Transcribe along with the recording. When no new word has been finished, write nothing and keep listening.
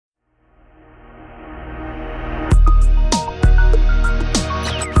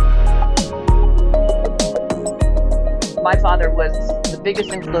My father was the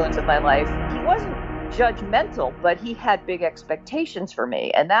biggest influence of my life. He wasn't judgmental, but he had big expectations for me.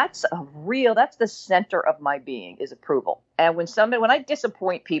 And that's the center of my being, is approval. And when I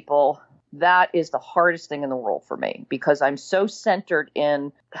disappoint people, that is the hardest thing in the world for me, because I'm so centered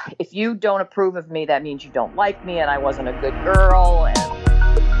in, if you don't approve of me, that means you don't like me and I wasn't a good girl.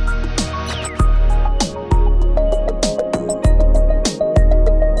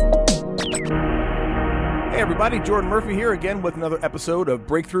 Hey everybody, Jordan Murphy here again with another episode of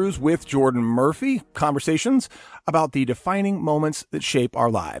Breakthroughs with Jordan Murphy, conversations about the defining moments that shape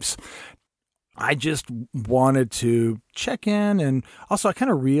our lives. I just wanted to check in, and also I kind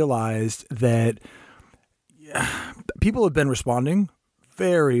of realized that people have been responding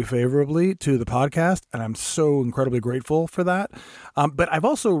very favorably to the podcast, and I'm so incredibly grateful for that. But I've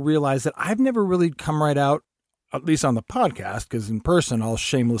also realized that I've never really come right out, at least on the podcast, because in person, I'll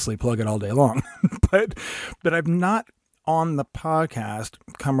shamelessly plug it all day long. but I've not on the podcast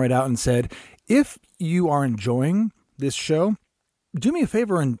come right out and said, if you are enjoying this show, do me a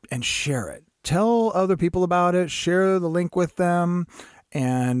favor and share it. Tell other people about it, share the link with them,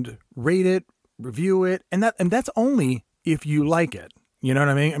 and rate it, review it. And that's only if you like it. You know what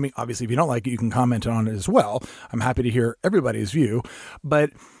I mean? I mean, obviously, if you don't like it, you can comment on it as well. I'm happy to hear everybody's view. But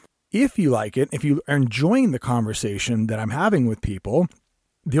if you like it, if you are enjoying the conversation that I'm having with people,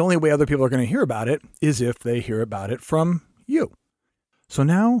 the only way other people are going to hear about it is if they hear about it from you. So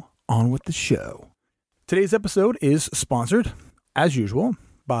now, on with the show. Today's episode is sponsored, as usual,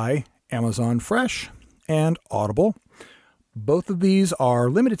 by Amazon Fresh and Audible. Both of these are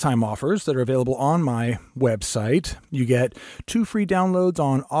limited time offers that are available on my website. You get 2 free downloads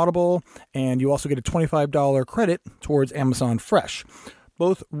on Audible, and you also get a $25 credit towards Amazon Fresh.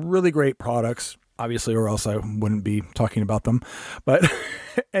 Both really great products, obviously, or else I wouldn't be talking about them. But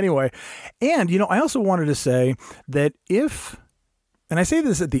anyway, and, I also wanted to say that and I say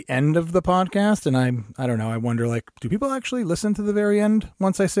this at the end of the podcast, and I don't know, I wonder, do people actually listen to the very end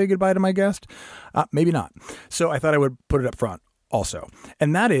once I say goodbye to my guest? Maybe not. So I thought I would put it up front also.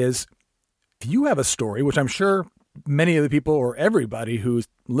 And that is, if you have a story, which I'm sure many of the people or everybody who's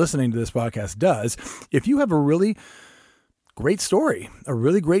listening to this podcast does, if you have a really great story, a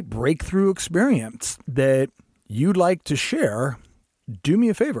really great breakthrough experience that you'd like to share, do me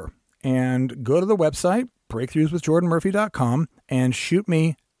a favor and go to the website, breakthroughswithjordanmurphy.com, and shoot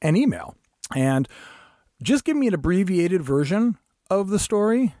me an email. And just give me an abbreviated version of the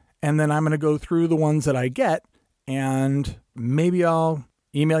story, and then I'm going to go through the ones that I get, and maybe I'll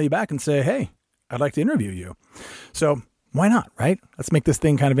email you back and say, hey, I'd like to interview you. So why not, right? Let's make this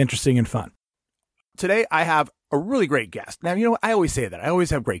thing kind of interesting and fun. Today, I have a really great guest. Now, I always say that. I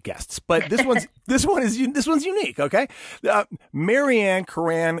always have great guests, but this one's unique, okay? Marianne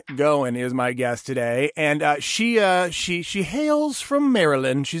Curan Goen is my guest today, and she hails from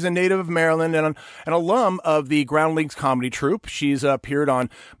Maryland. She's a native of Maryland and an alum of the Ground Leagues comedy troupe. She's appeared on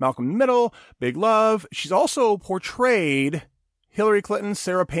Malcolm in the Middle, Big Love. She's also portrayed Hillary Clinton,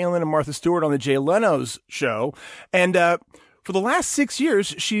 Sarah Palin, and Martha Stewart on the Jay Leno's show, and for the last 6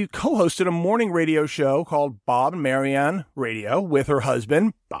 years, she co-hosted a morning radio show called Bob and Marianne Radio with her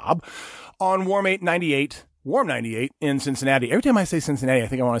husband, Bob, on Warm 98 in Cincinnati. Every time I say Cincinnati, I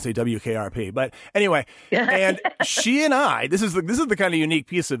think I want to say WKRP. But anyway, and she and I, this is the kind of unique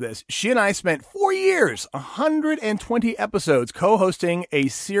piece of this. She and I spent 4 years, 120 episodes, co-hosting a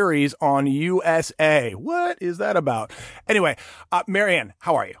series on USA. What is that about? Anyway, Marianne,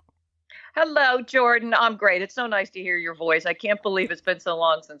 how are you? Hello, Jordan. I'm great. It's so nice to hear your voice. I can't believe it's been so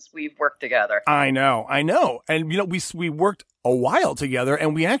long since we've worked together. I know. And, we worked a while together,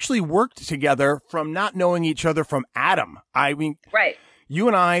 and we actually worked together from not knowing each other from Adam. I mean, right. You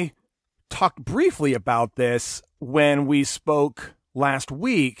and I talked briefly about this when we spoke last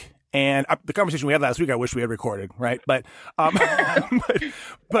week, and the conversation we had last week, I wish we had recorded, right? But, ain't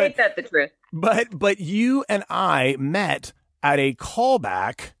that the truth? But you and I met at a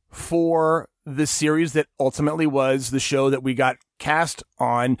callback for the series that ultimately was the show that we got cast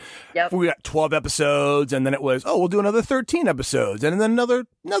on. Yep. We got 12 episodes, and then it was, we'll do another 13 episodes, and then another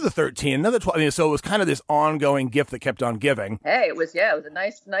 13, another 12. I mean, so it was kind of this ongoing gift that kept on giving. Hey, it was a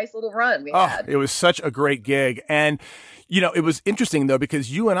nice little run we had. It was such a great gig. And, it was interesting, though,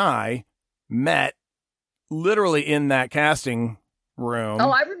 because you and I met literally in that casting room.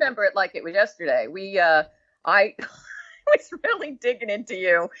 Oh, I remember it like it was yesterday. I was really digging into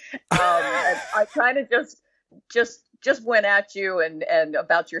you. I kind of just went at you and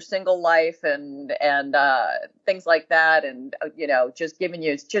about your single life and things like that, and just giving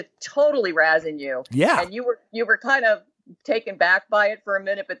you, just totally razzing you. Yeah. And you were kind of taken back by it for a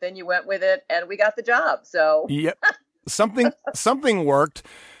minute, but then you went with it, and we got the job. So yep. something worked.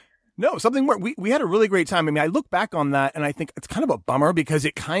 No, something worked. We had a really great time. I mean, I look back on that and I think it's kind of a bummer because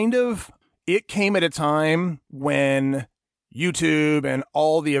it came at a time when YouTube and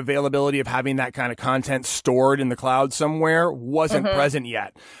all the availability of having that kind of content stored in the cloud somewhere wasn't present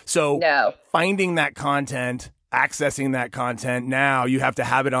yet. So finding that content, accessing that content, now you have to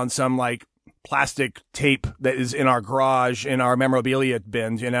have it on some like plastic tape that is in our garage, in our memorabilia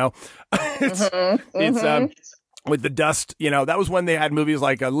bins, it's with the dust, that was when they had movies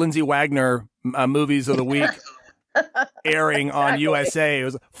like Lindsay Wagner movies of the week airing on USA. It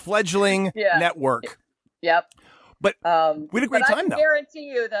was a fledgling network. Yep. But we had a great time, though. I guarantee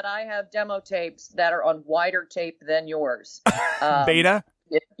you that I have demo tapes that are on wider tape than yours. Beta?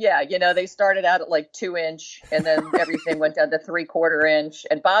 Yeah, they started out at like 2-inch and then everything went down to 3/4 inch.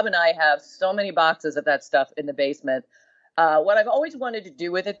 And Bob and I have so many boxes of that stuff in the basement. What I've always wanted to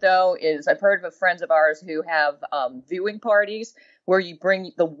do with it, though, is I've heard of friends of ours who have viewing parties where you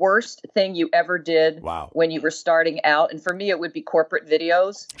bring the worst thing you ever did when you were starting out. And for me, it would be corporate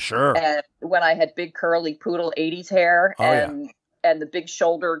videos. Sure. And when I had big curly poodle 80s hair and the big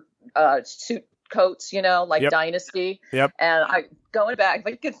shoulder suit coats, like Dynasty. Yep. And going back, if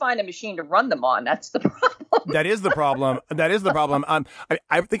I could find a machine to run them on, that's the problem. That is the problem.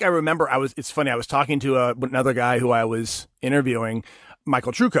 I think I remember it's funny. I was talking to another guy who I was interviewing,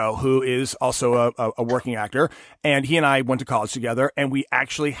 Michael Trucco, who is also a working actor. And he and I went to college together. And we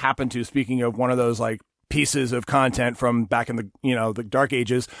actually happened to, speaking of one of those like pieces of content from back in the dark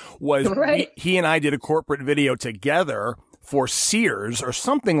ages, was he and I did a corporate video together for Sears or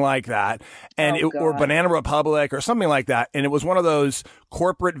something like that, and or Banana Republic or something like that. And it was one of those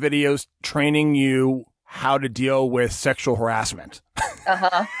corporate videos training you how to deal with sexual harassment.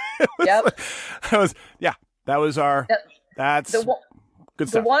 Yep. That's good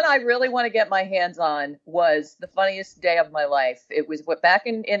stuff. The one I really want to get my hands on was the funniest day of my life. It was back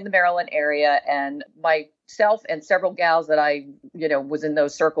in the Maryland area, and myself and several gals that I, was in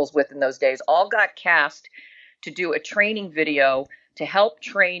those circles with in those days all got cast to do a training video to help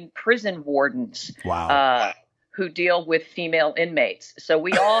train prison wardens who deal with female inmates. So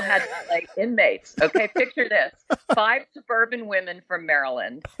we all had like inmates. Okay, picture this. 5 suburban women from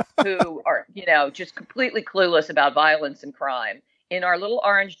Maryland who are, just completely clueless about violence and crime in our little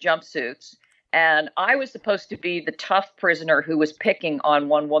orange jumpsuits. And I was supposed to be the tough prisoner who was picking on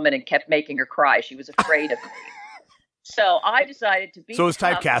one woman and kept making her cry. She was afraid of me. So I decided to be So it was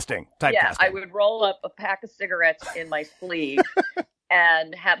typecasting. Yeah, I would roll up a pack of cigarettes in my sleeve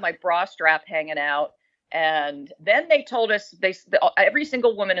and have my bra strap hanging out. And then they told us every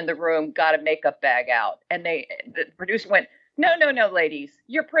single woman in the room got a makeup bag out. And the producer went, no, ladies,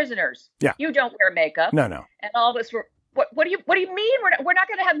 you're prisoners. Yeah. You don't wear makeup. No. And all of us were, what do you mean? We're not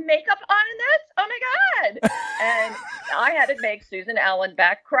going to have makeup on in this? Oh my God. And I had to make Susan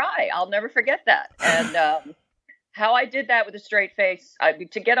Allenback cry. I'll never forget that. And, how I did that with a straight face,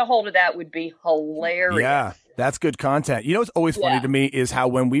 to get a hold of that would be hilarious. Yeah, that's good content. What's always funny to me is how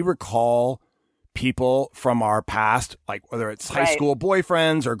when we recall people from our past, like whether it's high school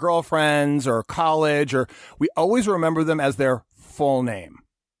boyfriends or girlfriends or college, or we always remember them as their full name.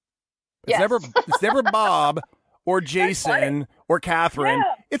 It's never Bob or Jason or Catherine.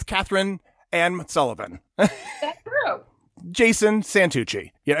 Yeah. It's Catherine Ann Sullivan. That's true. Jason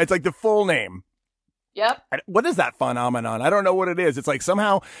Santucci. It's like the full name. Yep. What is that phenomenon? I don't know what it is. It's like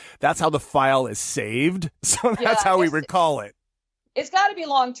somehow that's how the file is saved. So that's how we recall it. It's got to be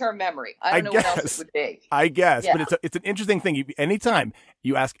long-term memory. I don't know what else it would be. I guess. Yeah. But it's an interesting thing. Anytime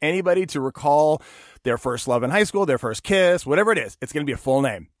you ask anybody to recall their first love in high school, their first kiss, whatever it is, it's going to be a full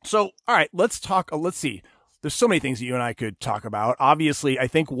name. So, all right, let's talk. Let's see. There's so many things that you and I could talk about. Obviously, I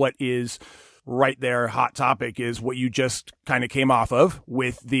think what is right there, hot topic, is what you just kind of came off of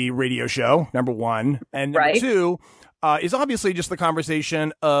with the radio show, number one. And number two is obviously just the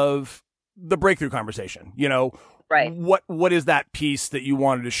conversation of the breakthrough conversation. What is that piece that you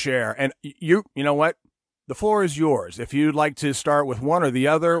wanted to share? And you know what? The floor is yours. If you'd like to start with one or the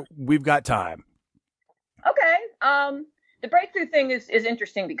other, we've got time. Okay. The breakthrough thing is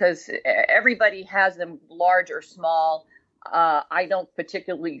interesting because everybody has them, large or small. I don't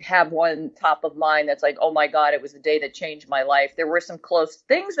particularly have one top of mind that's like, oh my God, it was the day that changed my life. There were some close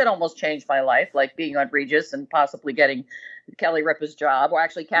things that almost changed my life, like being on Regis and possibly getting Kelly Ripa's job, or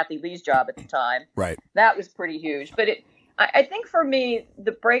actually Kathy Lee's job at the time. Right. That was pretty huge. But I think for me,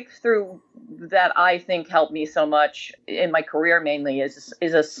 the breakthrough that I think helped me so much in my career mainly is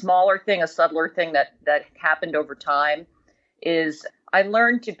a smaller thing, a subtler thing that happened over time. Is I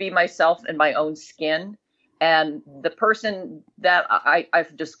learned to be myself in my own skin. And the person that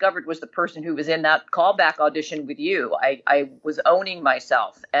I've discovered was the person who was in that callback audition with you. I was owning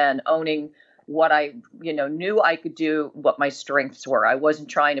myself and owning what I, knew I could do, what my strengths were. I wasn't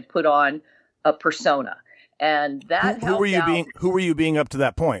trying to put on a persona. And that who were you being? Who were you being up to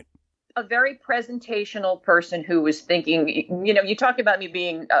that point? A very presentational person who was thinking. You talk about me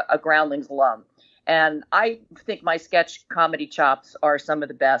being a Groundlings alum, and I think my sketch comedy chops are some of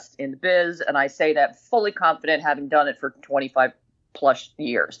the best in the biz, and I say that fully confident, having done it for 25 plus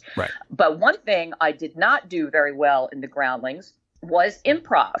years. Right. But one thing I did not do very well in the Groundlings was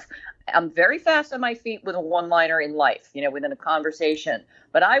improv. I'm very fast on my feet with a one-liner in life, within a conversation,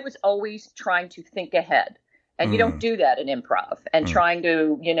 but I was always trying to think ahead. And you don't do that in improv, and trying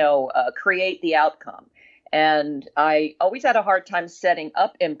to, create the outcome. And I always had a hard time setting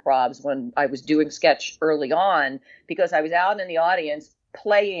up improvs when I was doing sketch early on, because I was out in the audience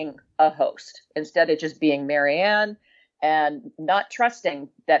playing a host instead of just being Marianne, and not trusting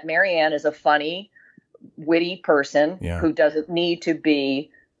that Marianne is a funny, witty person who doesn't need to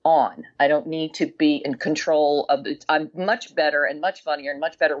be on. I don't need to be in control of it. I'm much better and much funnier and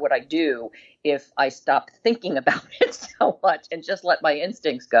much better at what I do if I stop thinking about it so much and just let my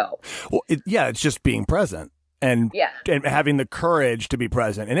instincts go. Well, it's just being present and having the courage to be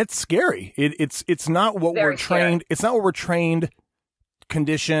present. And it's scary. It's not what we're trained. It's not what we're trained,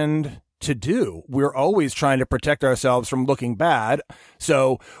 conditioned to do. We're always trying to protect ourselves from looking bad.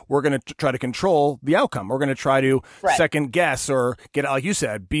 So we're going to try to control the outcome. We're going to try to second guess or get, like you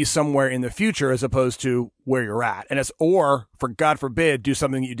said, be somewhere in the future as opposed to where you're at. And or for God forbid, do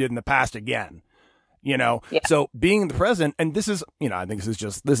something that you did in the past again, So being in the present, and this is, I think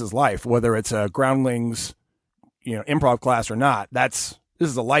this is life, whether it's a Groundlings, improv class or not, this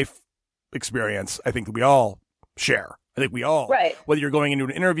is a life experience. I think that we all share. I think we all, whether you're going into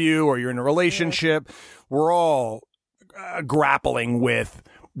an interview or you're in a relationship, we're all grappling with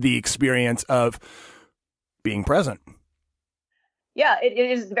the experience of being present. Yeah, it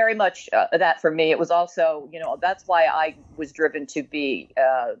is very much that for me. It was also, that's why I was driven to be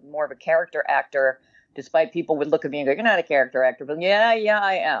more of a character actor, despite people would look at me and go, "You're not a character actor." But yeah,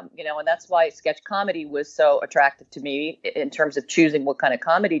 I am, and that's why sketch comedy was so attractive to me in terms of choosing what kind of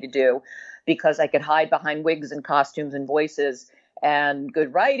comedy to do. Because I could hide behind wigs and costumes and voices and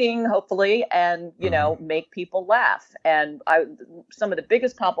good writing, hopefully, and, make people laugh. And some of the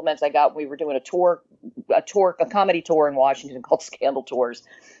biggest compliments I got when we were doing a comedy tour in Washington called Scandal Tours.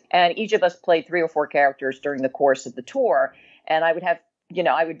 And each of us played 3 or 4 characters during the course of the tour. And I would have,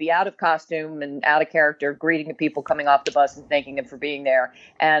 I would be out of costume and out of character, greeting the people coming off the bus and thanking them for being there.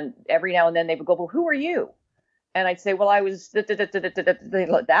 And every now and then they would go, "Well, who are you?" And I'd say, "Well, I was,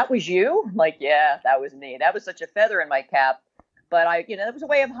 that was you?" I'm like, "Yeah, that was me." That was such a feather in my cap. But that was a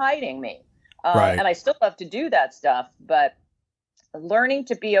way of hiding me. And I still love to do that stuff. But learning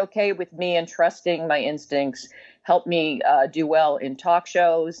to be okay with me and trusting my instincts helped me do well in talk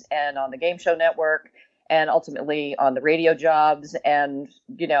shows and on the Game Show Network and ultimately on the radio jobs. And,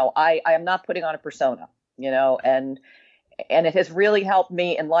 I am not putting on a persona, and it has really helped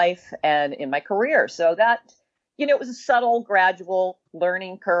me in life and in my career. So that, it was a subtle, gradual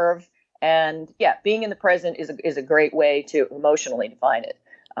learning curve. And being in the present is a great way to emotionally define it.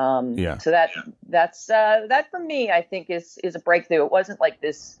 So that for me, I think is a breakthrough. It wasn't like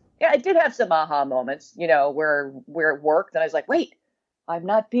this. Yeah, I did have some aha moments, where it worked. And I was like, wait, I'm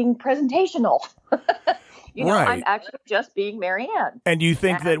not being presentational. I'm actually just being Marianne. And you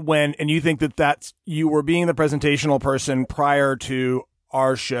think that's you were being the presentational person prior to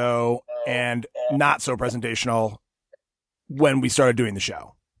our show and not so presentational when we started doing the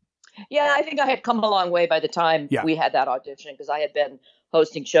show. Yeah, I think I had come a long way by the time we had that audition, because I had been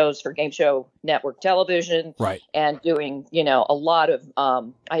hosting shows for Game Show Network Television, and doing, a lot of,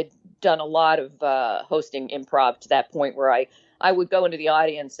 I had done a lot of hosting improv to that point where I would go into the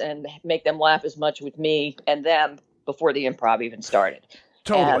audience and make them laugh as much with me and them before the improv even started.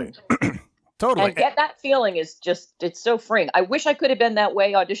 Totally. Totally. And that feeling is just, it's so freeing. I wish I could have been that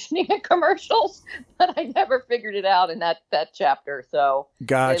way auditioning at commercials, but I never figured it out in that chapter. So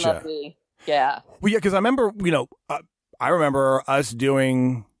gotcha. They love me. Yeah. Well, yeah, because I remember, I remember us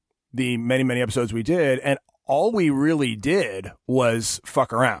doing the many, many episodes we did, and all we really did was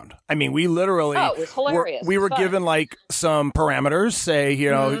fuck around. I mean, we literally, it was hilarious. We were given like some parameters, say,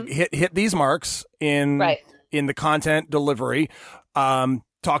 hit these marks in the content delivery,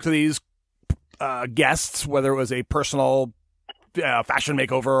 talk to these guests, whether it was a personal fashion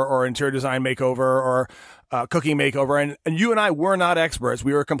makeover or interior design makeover or cooking makeover. And you and I were not experts.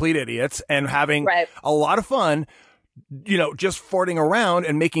 We were complete idiots and having a lot of fun just farting around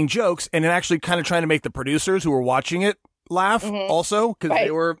and making jokes, and then actually kind of trying to make the producers who were watching it laugh also, because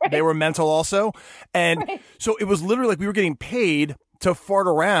they were mental also. And so it was literally like we were getting paid to fart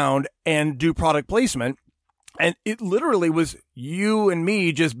around and do product placement. And it literally was you and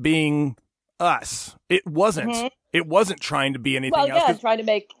me just being us. It wasn't. It wasn't trying to be anything else. Well, yeah, trying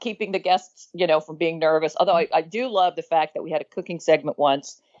to keeping the guests, from being nervous. Although I do love the fact that we had a cooking segment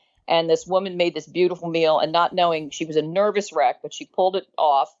once, and this woman made this beautiful meal, and not knowing, she was a nervous wreck, but she pulled it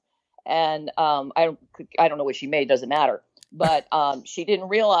off. And I don't know what she made, doesn't matter. But she didn't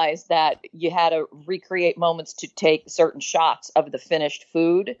realize that you had to recreate moments to take certain shots of the finished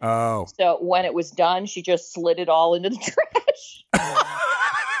food. Oh. So when it was done, she just slid it all into the trash.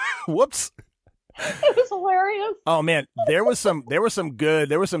 Whoops. It was hilarious. Oh man, there was some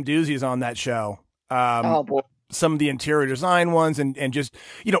doozies on that show. Oh boy. Some of the interior design ones, and just,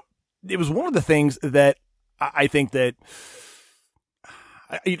 it was one of the things that I think that,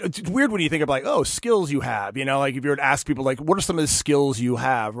 it's weird when you think of like, oh, skills you have, like if you were to ask people like, what are some of the skills you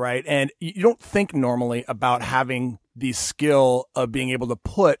have, right? And you don't think normally about having the skill of being able to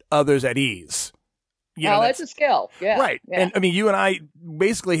put others at ease. It's a skill. Yeah. Right. Yeah. And I mean, you and I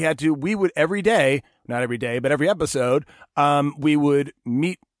basically we would every day, not every day, but every episode, we would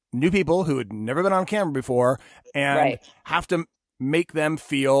meet new people who had never been on camera before and have to make them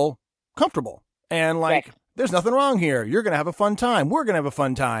feel comfortable. And like, there's nothing wrong here. You're going to have a fun time. We're going to have a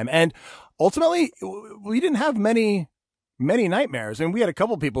fun time. And ultimately, we didn't have many nightmares. And we had a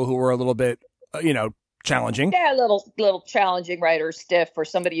couple people who were a little bit, challenging. Yeah, a little challenging, right? Or stiff, or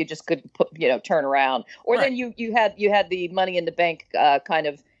somebody you just couldn't turn around. Or then you had the money in the bank kind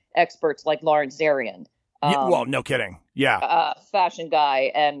of experts like Lawrence Zarian. Yeah, well, no kidding. Yeah. Fashion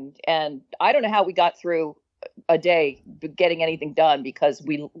guy. And I don't know how we got through a day getting anything done, because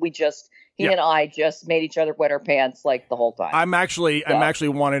he and I just made each other wet our pants like the whole time. I'm actually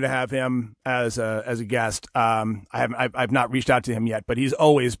wanting to have him as a guest. I've not reached out to him yet, but he's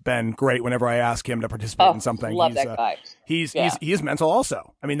always been great whenever I ask him to participate in something. Love that guy. He is mental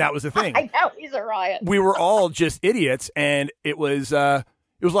also. I mean, that was the thing. I know, he's a riot. We were all just idiots, and it was a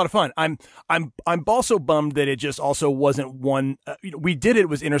lot of fun. I'm also bummed that it just also wasn't one. We did it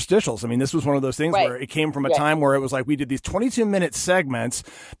was interstitials. I mean, this was one of those things where it came from a time where it was like we did these 22-minute segments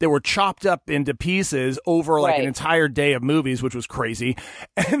that were chopped up into pieces over like an entire day of movies, which was crazy.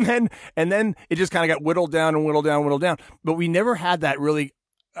 And then it just kind of got whittled down and whittled down. But we never had that really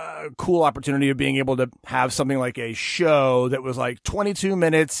cool opportunity of being able to have something like a show that was like 22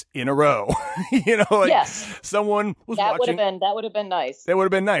 minutes in a row. Someone was watching. That would have been nice. That would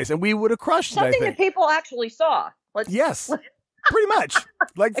have been nice, and we would have crushed something it, I think. That people actually saw. Yes, pretty much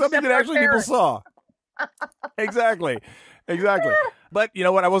like something that actually people saw. Exactly. But you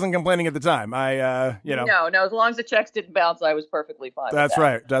know what? I wasn't complaining at the time. No. As long as the checks didn't bounce, I was perfectly fine. That's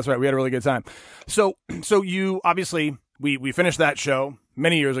right. We had a really good time. So you obviously we finished that show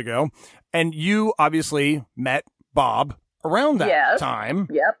many years ago, and you obviously met Bob around that time.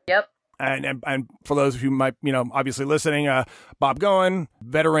 Yep. And for those of you who might, obviously listening, Bob Goen,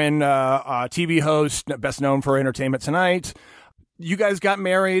 veteran TV host, best known for Entertainment Tonight. You guys got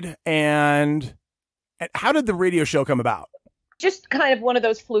married, and how did the radio show come about? Just kind of one of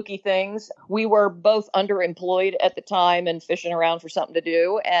those fluky things. We were both underemployed at the time and fishing around for something to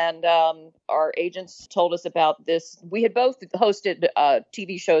do. And our agents told us about this. We had both hosted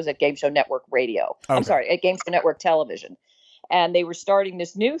TV shows at Game Show Network Radio. Okay. I'm sorry, at Game Show Network Television. And they were starting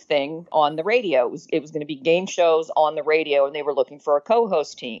this new thing on the radio. It was going to be game shows on the radio, and they were looking for a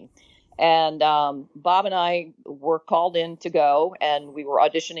co-host team. And Bob and I were called in to go, and we were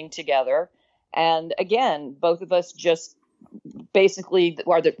auditioning together. And again, both of us just basically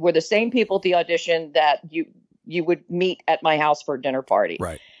were the same people at the audition that you would meet at my house for a dinner party.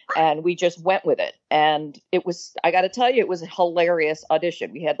 Right. And we just went with it. And I got to tell you, it was a hilarious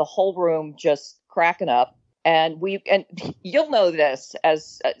audition. We had the whole room just cracking up. And you'll know this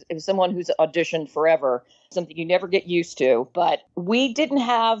as someone who's auditioned forever, something you never get used to. But we didn't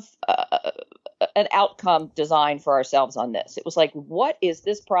have an outcome designed for ourselves on this. It was like, what is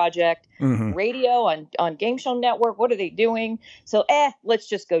this project? Mm-hmm. Radio on Game Show Network? What are they doing? So, let's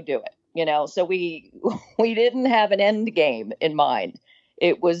just go do it. So we didn't have an end game in mind.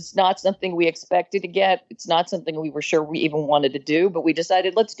 It was not something we expected to get. It's not something we were sure we even wanted to do, but we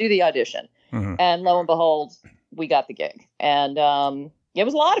decided, let's do the audition. Mm-hmm. And lo and behold, we got the gig. And it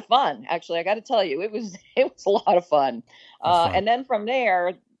was a lot of fun, actually. I got to tell you, it was a lot of fun. And then from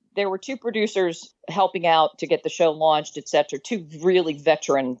there were two producers helping out to get the show launched, et cetera, two really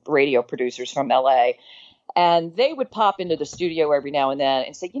veteran radio producers from LA. And they would pop into the studio every now and then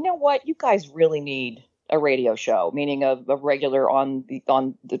and say, you know what, you guys really need a radio show, meaning a regular on the,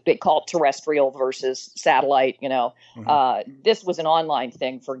 they call it terrestrial versus satellite, This was an online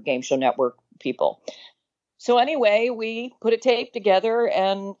thing for Game Show Network people. So anyway, we put a tape together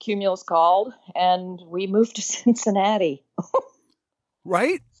and Cumulus called and we moved to Cincinnati.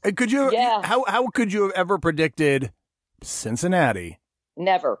 Right? And could you, how could you have ever predicted Cincinnati?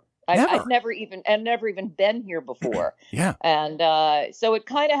 Never. I've never even been here before. Yeah. And so it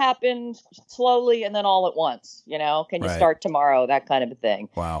kind of happened slowly and then all at once, can you start tomorrow? That kind of a thing.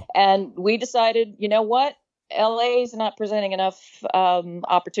 Wow. And we decided, you know what? LA is not presenting enough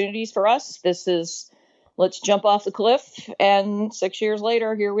opportunities for us. Let's jump off the cliff. And 6 years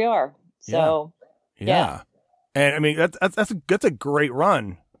later, here we are. So, yeah. And I mean, that's a great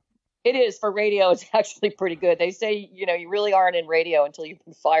run. It is. For radio, it's actually pretty good. They say, you really aren't in radio until you've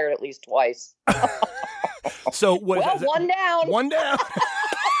been fired at least twice. So one down. One down.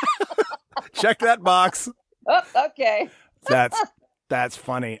 Check that box. Oh, okay. That's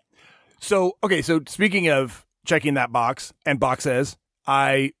funny. So, okay. So speaking of checking that box and boxes,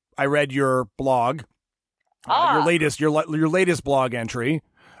 I read your blog, your latest blog entry,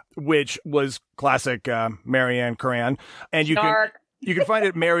 which was classic Marianne Curan, and you can find it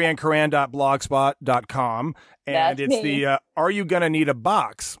at mariannecuran.blogspot.com, and That's it's me. the "Are You Gonna Need a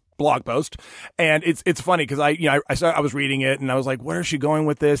Box" blog post, and it's funny because I was reading it and I was like, where is she going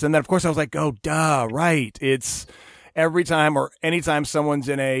with this? And then of course I was like, oh duh, right. It's every time or anytime someone's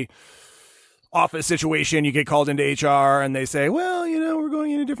in a office situation, you get called into HR and they say, well, we're going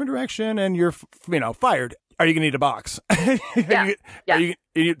in a different direction and you're fired. Are you gonna need a box? Are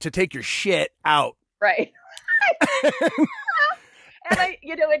you to take your shit out? Right. And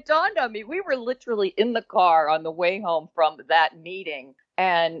it dawned on me, we were literally in the car on the way home from that meeting,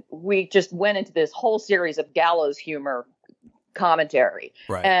 and we just went into this whole series of gallows humor commentary.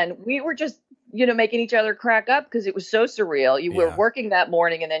 Right. And we were just, making each other crack up because it was so surreal. You were working that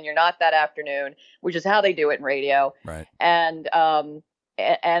morning and then you're not that afternoon, which is how they do it in radio. Right. And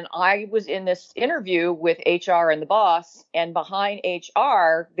I was in this interview with HR and the boss, and behind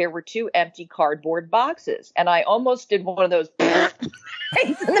HR, there were two empty cardboard boxes. And I almost did one of those in the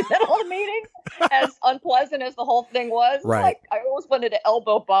middle of the meeting, as unpleasant as the whole thing was. Right. Like, I almost wanted to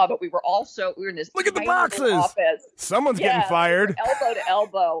elbow Bob, but we were in this look at the tiny boxes. Office. Someone's getting fired. Elbow to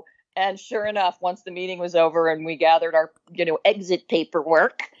elbow. And sure enough, once the meeting was over and we gathered our, exit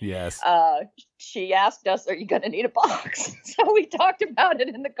paperwork, yes, she asked us, "Are you going to need a box?" So we talked about it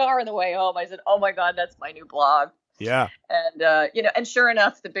in the car on the way home. I said, "Oh my God, that's my new blog." Yeah. And and sure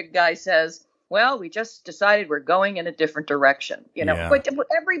enough, the big guy says, "Well, we just decided we're going in a different direction." But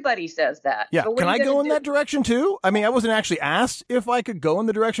everybody says that. Yeah. So can I go in that direction too? I mean, I wasn't actually asked if I could go in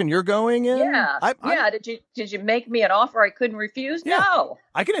the direction you're going in. Yeah. Did you make me an offer I couldn't refuse? Yeah. No.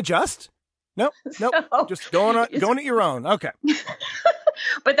 I can adjust. Nope. So, just going at your own. Okay.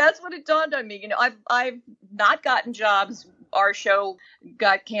 But that's what it dawned on me. I've not gotten jobs. Our show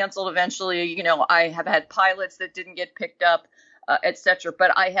got canceled eventually. I have had pilots that didn't get picked up, etc.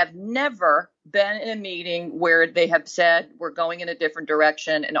 But I have never been in a meeting where they have said, we're going in a different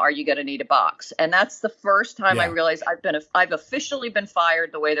direction and are you going to need a box? And that's the first time I realized I've officially been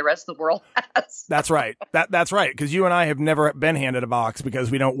fired the way the rest of the world has. That's right. That's right. Because you and I have never been handed a box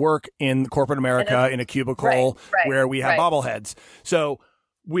because we don't work in corporate America in a cubicle where we have bobbleheads. So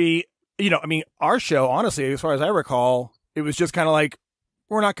we, our show, honestly, as far as I recall, it was just kind of like,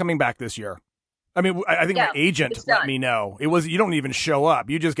 we're not coming back this year. I mean, I think my agent let me know. It was, you don't even show up.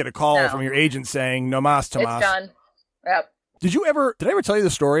 You just get a call from your agent saying, no mas, Tomas. It's done. Yep. Did I ever tell you the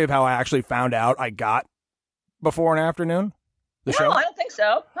story of how I actually found out I got Before and Afternoon? The show? I don't think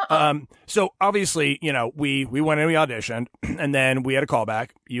so. So obviously, we went in, we auditioned, and then we had a callback.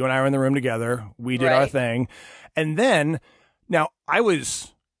 You and I were in the room together. We did our thing. And then, now I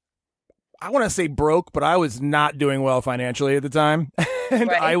want to say broke, but I was not doing well financially at the time. And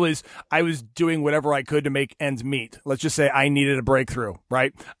I was doing whatever I could to make ends meet. Let's just say I needed a breakthrough,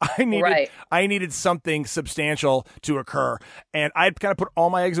 right? I needed something substantial to occur. And I'd kind of put all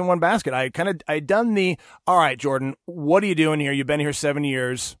my eggs in one basket. I'd done all right, Jordan, what are you doing here? You've been here 7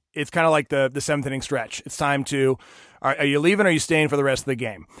 years. It's kind of like the seventh inning stretch. It's time to, are you leaving or are you staying for the rest of the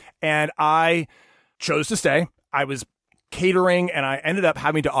game? And I chose to stay. I was catering, and I ended up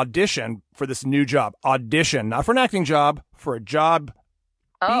having to audition for this new job. Audition, not for an acting job, for a job.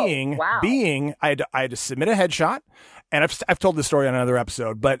 I had to submit a headshot, and I've told this story on another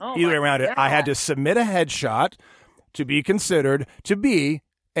episode, but either way around it, I had to submit a headshot to be considered to be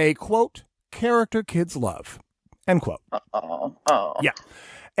a, quote, character kids love, end quote. Oh. Yeah.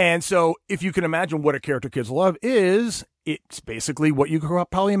 And so if you can imagine what a character kids love is, it's basically what you could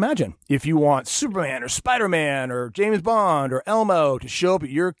probably imagine. If you want Superman or Spider-Man or James Bond or Elmo to show up at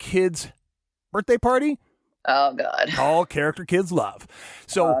your kid's birthday party, oh God, all character kids love.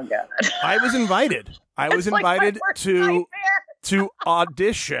 So oh God. I was invited. To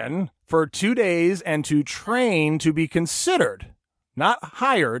audition for 2 days and to train to be considered, not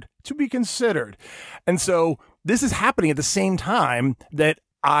hired, to be considered. And so this is happening at the same time that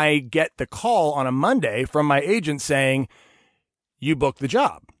I get the call on a Monday from my agent saying, you booked the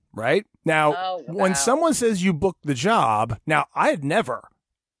job, right? Now, when someone says you booked the job, now I had never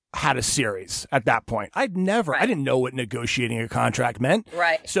had a series at that point. I didn't know what negotiating a contract meant.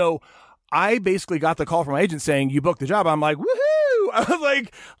 Right. So I basically got the call from my agent saying, you booked the job. I'm like, woohoo! I was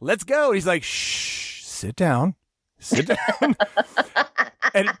like, let's go. He's like, shh, sit down.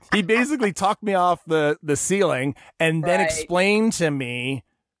 And he basically talked me off the ceiling and then explained to me,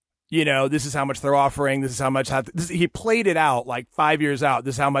 this is how much they're offering. This is how much. He played it out like 5 years out.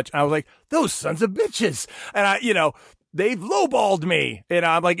 This is how much. I was like, those sons of bitches. And they've lowballed me. And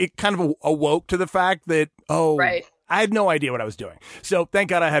I'm like, it kind of awoke to the fact that, I had no idea what I was doing. So thank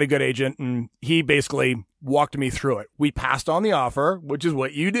God I had a good agent, and he basically walked me through it. We passed on the offer, which is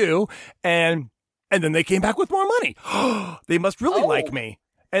what you do. And then they came back with more money. They must really like me.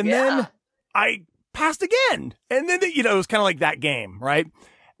 And then I passed again. And then, it was kind of like that game, right?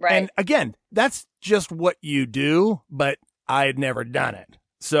 Right. And again, that's just what you do, but I had never done it.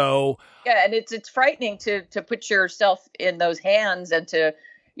 So yeah, and it's frightening to put yourself in those hands and to,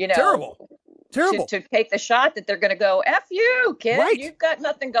 Terrible. To take the shot that they're going to go, F you, kid. Right. You've got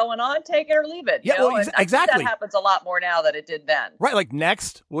nothing going on. Take it or leave it. Yeah, well, exactly. I think that happens a lot more now than it did then. Right. Like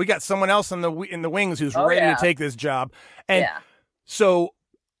next, we got someone else in the wings who's ready to take this job. And so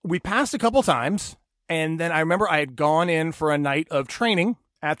we passed a couple times. And then I remember I had gone in for a night of training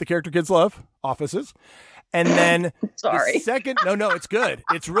at the Character Kids Love offices. And then sorry. The second, no, it's good.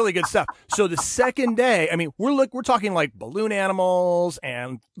 It's really good stuff. So the second day, I mean, we're talking like balloon animals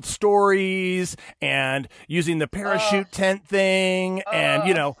and stories and using the parachute tent thing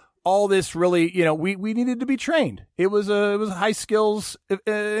and, all this really, we needed to be trained. It was a high skills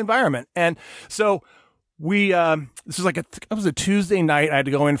environment. And so this was it was a Tuesday night. I had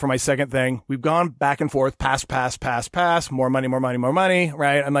to go in for my second thing. We've gone back and forth, pass, more money,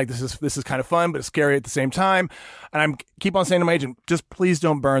 right? I'm like, this is kind of fun, but it's scary at the same time. And I'm keep on saying to my agent, just please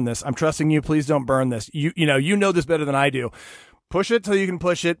don't burn this. I'm trusting you. Please don't burn this. You know this better than I do. Push it till you can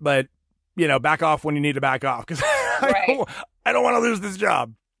push it, but back off when you need to back off because I don't want to lose this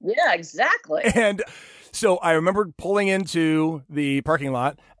job. Yeah, exactly. And so I remember pulling into the parking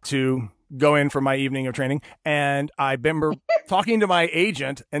lot to go in for my evening of training. And I remember talking to my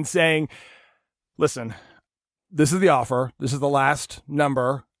agent and saying, listen, this is the offer. This is the last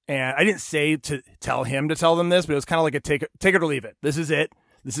number. And I didn't say to tell him to tell them this, but it was kind of like a take it or leave it. This is it.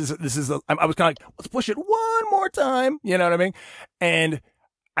 I was kind of like, let's push it one more time. You know what I mean? And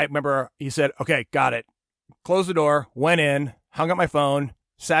I remember he said, okay, got it. Closed the door, went in, hung up my phone,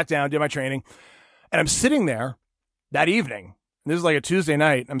 sat down, did my training. And I'm sitting there that evening. This is like a Tuesday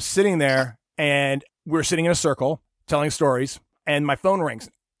night. I'm sitting there and we're sitting in a circle telling stories and my phone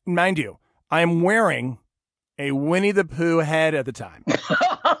rings. Mind you, I am wearing a Winnie the Pooh head at the time.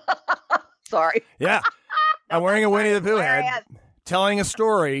 Sorry. Yeah. I'm wearing a Winnie the Pooh head telling a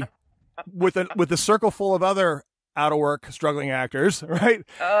story with a circle full of other out of work struggling actors, right?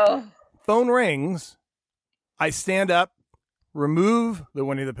 Oh. Phone rings. I stand up, remove the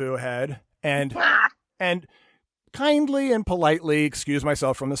Winnie the Pooh head and kindly and politely excuse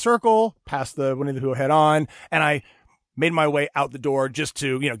myself from the circle, pass the Winnie the Pooh head on, and I made my way out the door just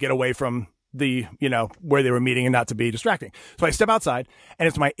to, get away from the, where they were meeting and not to be distracting. So I step outside and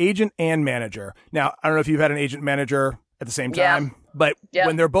it's my agent and manager. Now, I don't know if you've had an agent manager at the same time, but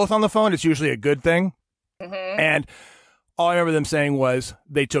when they're both on the phone, it's usually a good thing. Mm-hmm. And all I remember them saying was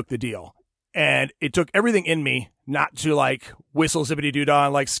they took the deal. And it took everything in me not to whistle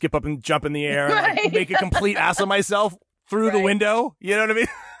zippity-doo-dah and skip up and jump in the air and make a complete ass of myself through the window. You know what I mean?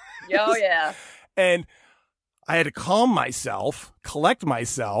 Oh, yeah. And I had to calm myself, collect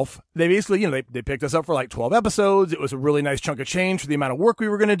myself. They basically, they picked us up for 12 episodes. It was a really nice chunk of change for the amount of work we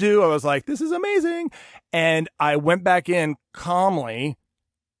were going to do. I was like, this is amazing. And I went back in calmly,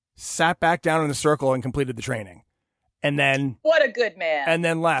 sat back down in the circle and completed the training. And then what a good man. And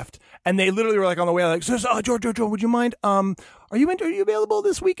then left. And they literally were on the way, George, would you mind? Are you available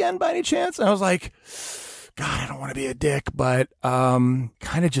this weekend by any chance? And I was like, God, I don't want to be a dick, but kind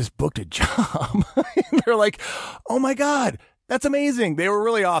of just booked a job. They're like, oh my God, that's amazing. They were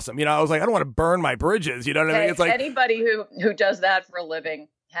really awesome. I was like, I don't want to burn my bridges. You know what I mean? It's anybody who does that for a living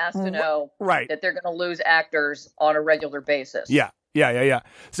has to know right. that they're going to lose actors on a regular basis. Yeah.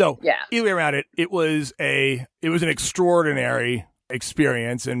 So yeah. either way around it, it was an extraordinary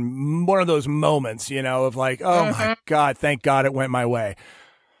experience and one of those moments, of like, oh my God, thank God it went my way.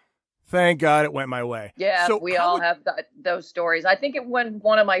 Thank God it went my way. Yeah, so we all have those stories. I think when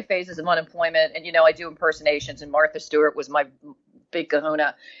one of my phases of unemployment, and I do impersonations, and Martha Stewart was my big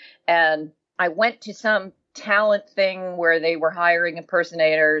kahuna, and I went to some talent thing where they were hiring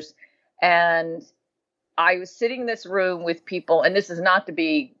impersonators, and I was sitting in this room with people, and this is not to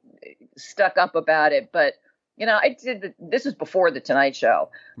be stuck up about it, but this was before the Tonight Show.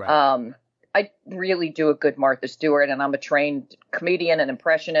 Right. I really do a good Martha Stewart, and I'm a trained comedian and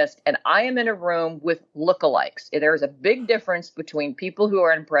impressionist, and I am in a room with lookalikes. There's a big difference between people who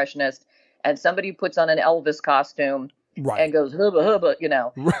are impressionists and somebody who puts on an Elvis costume and goes hubba hubba,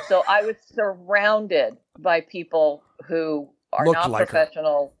 So I was surrounded by people who are Looked not like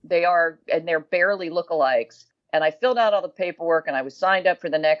professional. They are, and they're barely lookalikes. And I filled out all the paperwork, and I was signed up for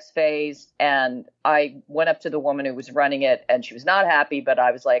the next phase. And I went up to the woman who was running it, and she was not happy, but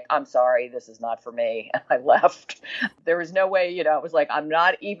I was like, I'm sorry, this is not for me. And I left. There was no way, I was like, I'm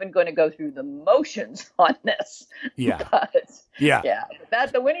not even going to go through the motions on this. Yeah. But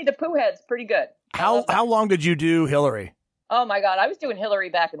the Winnie the Pooh head's pretty good. How long did you do Hillary? Oh my God. I was doing Hillary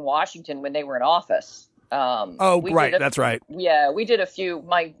back in Washington when they were in office. That's right. Yeah, we did a few.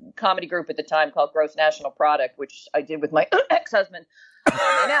 My comedy group at the time called Gross National Product, which I did with my ex-husband,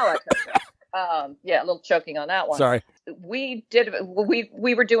 my now ex-husband. A little choking on that one. Sorry. We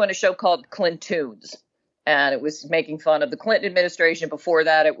were doing a show called Clintoons, and it was making fun of the Clinton administration. Before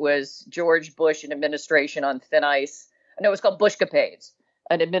that, it was George Bush and administration on thin ice. No, it was called Bushcapades.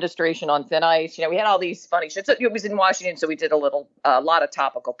 An administration on thin ice. We had all these funny shit. So it was in Washington, so we did a lot of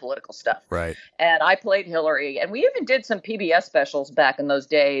topical political stuff. Right. And I played Hillary, and we even did some PBS specials back in those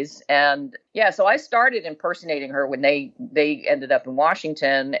days. And so I started impersonating her when they ended up in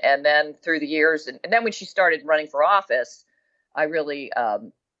Washington, and then through the years, and then when she started running for office, I really,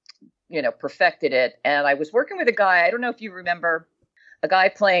 perfected it. And I was working with a guy. I don't know if you remember. A guy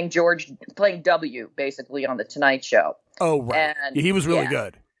playing W, basically, on The Tonight Show. Oh, right. And he was really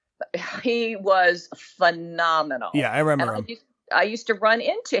good. He was phenomenal. Yeah, I remember him. I used to run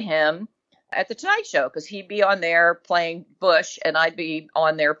into him at The Tonight Show because he'd be on there playing Bush and I'd be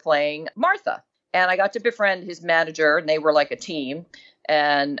on there playing Martha. And I got to befriend his manager, and they were like a team.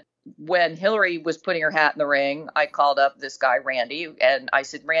 And when Hillary was putting her hat in the ring, I called up this guy, Randy, and I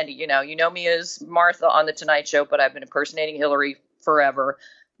said, Randy, you know me as Martha on The Tonight Show, but I've been impersonating Hillary forever.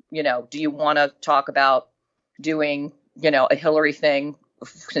 Do you want to talk about doing, a Hillary thing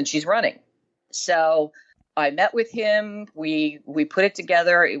since she's running? So I met with him. We put it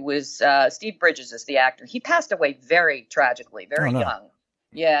together. It was Steve Bridges is the actor. He passed away very tragically, very young.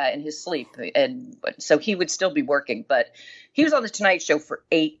 Yeah, in his sleep. And so he would still be working. But he was on The Tonight Show for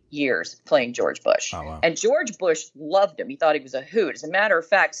 8 years playing George Bush. Oh, wow. And George Bush loved him. He thought he was a hoot. As a matter of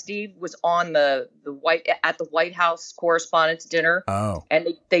fact, Steve was on the White House Correspondents' Dinner. Oh. And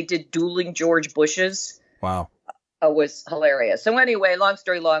they did dueling George Bushes. Wow. It was hilarious. So anyway, long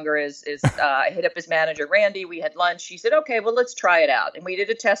story longer is I hit up his manager, Randy. We had lunch. He said, okay, well, let's try it out. And we did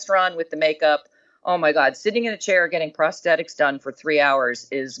a test run with the makeup. Oh, my God. Sitting in a chair getting prosthetics done for 3 hours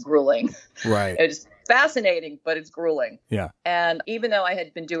is grueling. Right. It's fascinating, but it's grueling. Yeah. And even though I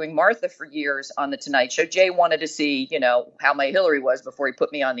had been doing Martha for years on The Tonight Show, Jay wanted to see, how my Hillary was before he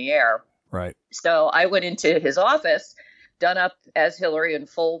put me on the air. Right. So I went into his office, done up as Hillary in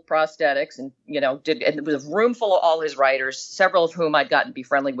full prosthetics, and, and it was a room full of all his writers, several of whom I'd gotten to be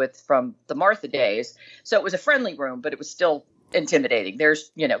friendly with from the Martha days. So it was a friendly room, but it was still intimidating. There's,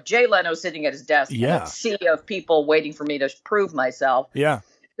 Jay Leno sitting at his desk, and a sea of people waiting for me to prove myself. Yeah.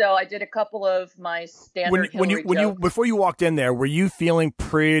 So I did a couple of my standard before you walked in there, were you feeling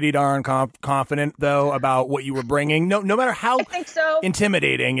pretty darn confident though about what you were bringing? No matter how I think so.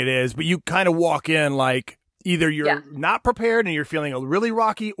 Intimidating it is, but you kind of walk in like either you're not prepared and you're feeling really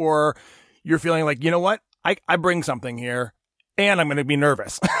rocky, or you're feeling like, you know what, I bring something here and I'm going to be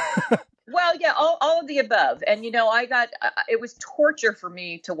nervous. Well, yeah, all of the above. And, it was torture for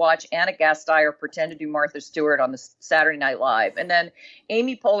me to watch Anna Gasteyer pretend to do Martha Stewart on the Saturday Night Live. And then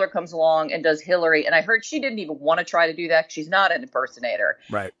Amy Poehler comes along and does Hillary. And I heard she didn't even want to try to do that because she's not an impersonator.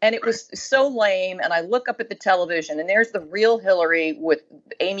 Right. And it was so lame. And I look up at the television and there's the real Hillary with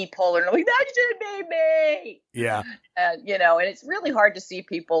Amy Poehler. And I'm like, that should be me. Yeah. And it's really hard to see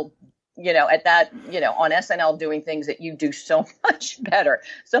people at that, on SNL doing things that you do so much better.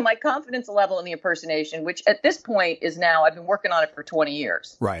 So my confidence level in the impersonation, which at this point is now, I've been working on it for 20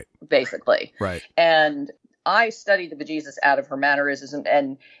 years. Right. Basically. Right. And I studied the bejesus out of her mannerisms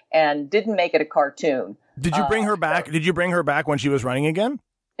and didn't make it a cartoon. Did you bring her back? Did you bring her back when she was running again?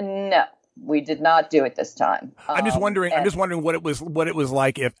 No, we did not do it this time. I'm just wondering. I'm just wondering what it was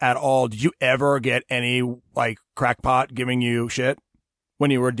like, if at all. Did you ever get any like crackpot giving you shit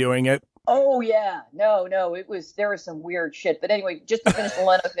when you were doing it? Oh yeah, no, there was some weird shit. But anyway, just to finish the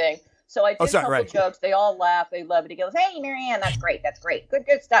Leno thing. So I did a couple jokes. They all laugh. They love it. He goes, "Hey, Marianne, that's great.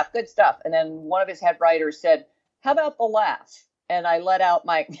 Good stuff. And then one of his head writers said, "How about the laugh?" And I let out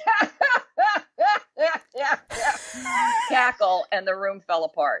my cackle, and the room fell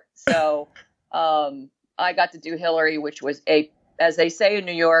apart. So I got to do Hillary, which was as they say in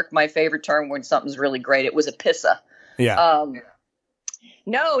New York, my favorite term when something's really great. It was a pissa. Yeah.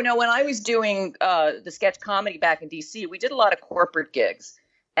 No. When I was doing the sketch comedy back in D.C., we did a lot of corporate gigs.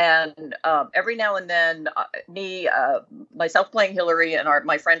 And every now and then, myself playing Hillary and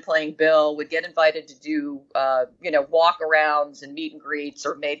my friend playing Bill would get invited to do, walk-arounds and meet and greets,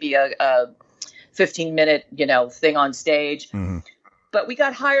 or maybe a 15-minute, thing on stage. Mm-hmm. But we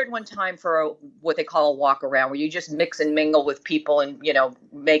got hired one time for what they call a walk-around, where you just mix and mingle with people and,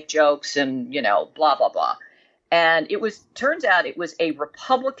 make jokes and, blah, blah, blah. And turns out it was a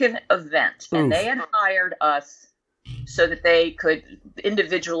Republican event, and they had hired us so that they could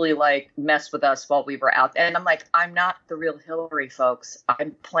individually mess with us while we were out. And I'm like, I'm not the real Hillary, folks.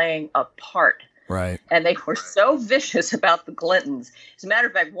 I'm playing a part. Right. And they were so vicious about the Clintons. As a matter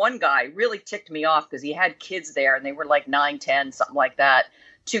of fact, one guy really ticked me off because he had kids there, and they were like 9, 10, something like that.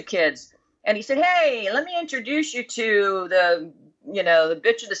 2 kids. And he said, "Hey, let me introduce you to the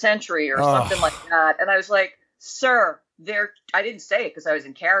bitch of the century," or something like that. And I was like, "Sir, I didn't say it because I was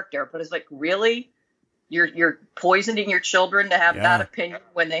in character, but it's like, really? You're poisoning your children to have that opinion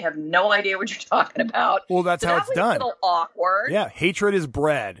when they have no idea what you're talking about." Well, that's how it's done. A little awkward. Yeah, hatred is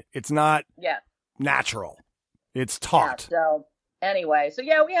bred. It's not natural. It's taught. Yeah, so anyway,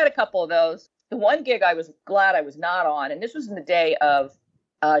 we had a couple of those. The one gig I was glad I was not on, and this was in the day of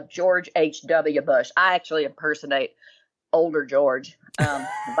George H.W. Bush. I actually impersonate older George.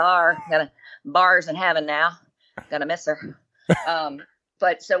 Bars in heaven now. Gonna miss her.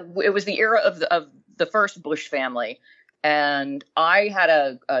 But so it was the era of the first Bush family, and I had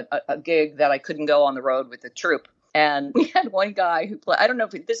a gig that I couldn't go on the road with the troupe, and we had one guy who played. I don't know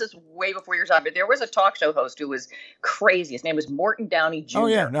if this is way before your time, but there was a talk show host who was crazy. His name was Morton Downey Jr. Oh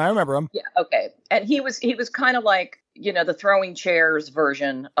yeah, no, I remember him. Yeah, okay, and he was kind of like the throwing chairs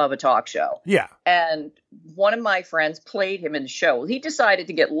version of a talk show. Yeah, and one of my friends played him in the show. Well, he decided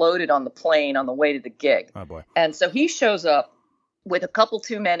to get loaded on the plane on the way to the gig. Oh boy! And so he shows up with a couple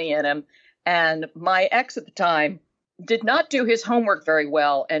too many in him. And my ex at the time did not do his homework very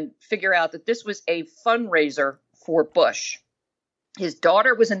well and figure out that this was a fundraiser for Bush. His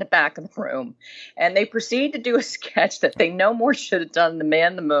daughter was in the back of the room, and they proceed to do a sketch that they no more should have done, The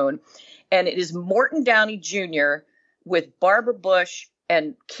Man in the Moon. And it is Morton Downey Jr. with Barbara Bush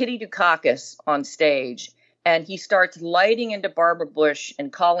and Kitty Dukakis on stage. And he starts lighting into Barbara Bush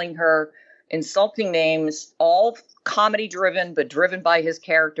and calling her insulting names, all comedy driven, but driven by his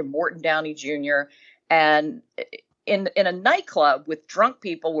character, Morton Downey Jr. And in a nightclub with drunk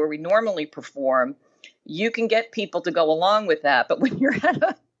people where we normally perform, you can get people to go along with that. But when you're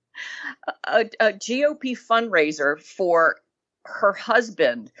at a GOP fundraiser for her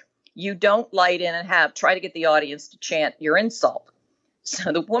husband, you don't light in and try to get the audience to chant your insult.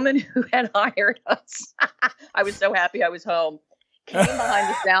 So the woman who had hired us, I was so happy I was home, came behind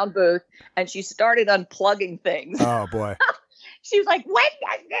the sound booth, and she started unplugging things. Oh, boy. She was like, "When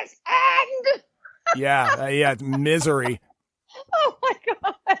does this end?" Yeah, it's misery. Oh, my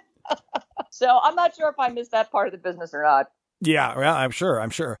God. So I'm not sure if I missed that part of the business or not. Yeah, well, I'm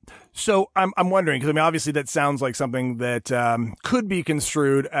sure. So I'm wondering, because I mean, obviously that sounds like something that could be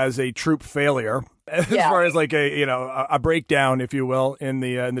construed as a troupe failure, as far as like a breakdown, if you will, in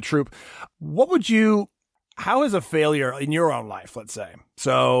the troupe. How is a failure in your own life, let's say?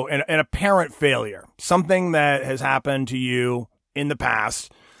 So an apparent failure, something that has happened to you in the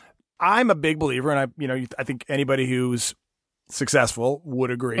past. I'm a big believer, and I think anybody who's successful would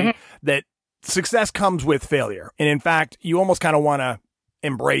agree that success comes with failure. And in fact, you almost kind of want to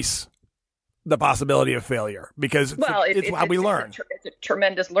embrace the possibility of failure because it's how we learn. It's a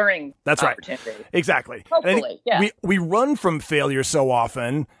tremendous learning opportunity. Right. Exactly. Hopefully, we run from failure so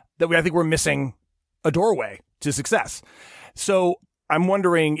often that I think we're missing a doorway to success. So I'm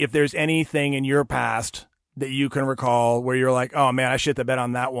wondering if there's anything in your past that you can recall where you're like, "Oh man, I shit the bed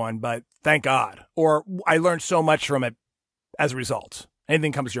on that one, but thank God," or "I learned so much from it as a result."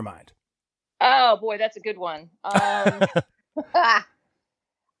 Anything comes to your mind? Oh boy, that's a good one.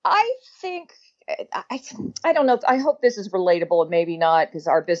 I think I, I don't know. I hope this is relatable and maybe not, because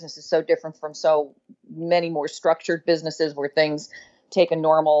our business is so different from so many more structured businesses where things take a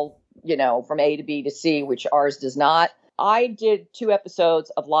normal, from A to B to C, which ours does not. I did 2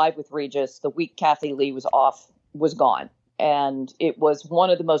 episodes of Live with Regis the week Kathy Lee was gone. And it was one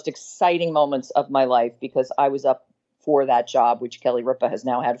of the most exciting moments of my life because I was up for that job, which Kelly Ripa has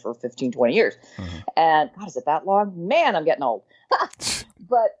now had for 15, 20 years. Mm-hmm. And God, is it that long? Man, I'm getting old.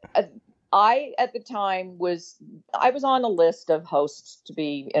 But I, at the time, I was on a list of hosts to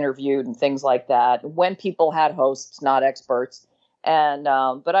be interviewed and things like that when people had hosts, not experts. And,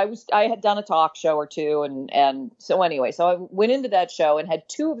 but I had done a talk show or 2. And so anyway, so I went into that show and had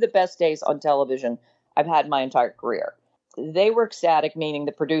 2 of the best days on television I've had in my entire career. They were ecstatic, meaning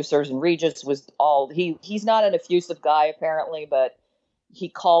the producers, and Regis was he's not an effusive guy apparently, but he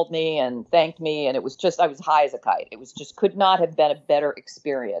called me and thanked me. And it was just, I was high as a kite. It was just, could not have been a better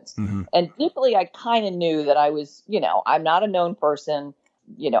experience. Mm-hmm. And deeply, I kind of knew that I was, I'm not a known person.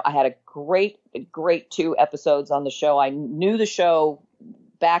 I had a great 2 episodes on the show. I knew the show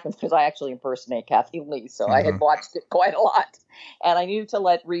back because I actually impersonate Kathy Lee. So mm-hmm. I had watched it quite a lot, and I knew to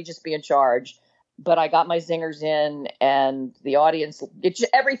let Regis be in charge. But I got my zingers in, and the audience,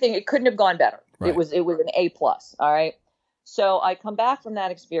 everything, it couldn't have gone better. Right. It was an A+. All right. So I come back from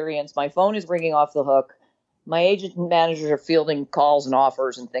that experience. My phone is ringing off the hook. My agent and managers are fielding calls and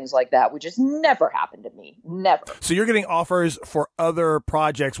offers and things like that, which has never happened to me. Never. So you're getting offers for other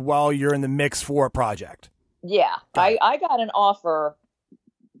projects while you're in the mix for a project. Yeah. I got an offer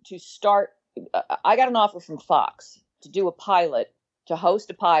to start. I got an offer from Fox to do a pilot, to host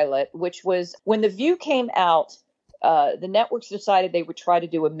a pilot, which was when The View came out. The networks decided they would try to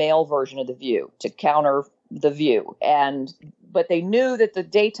do a male version of The View to counter The View. But they knew that the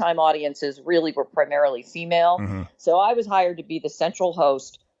daytime audiences really were primarily female. Mm-hmm. So I was hired to be the central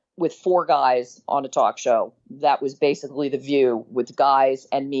host with 4 guys on a talk show. That was basically The View with guys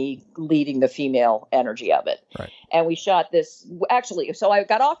and me leading the female energy of it. Right. And we shot this. Actually, so I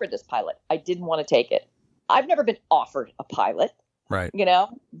got offered this pilot. I didn't want to take it. I've never been offered a pilot. Right.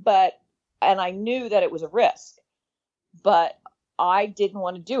 And I knew that it was a risk, but I didn't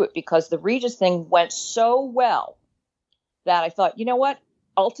want to do it because the Regis thing went so well that I thought, you know what?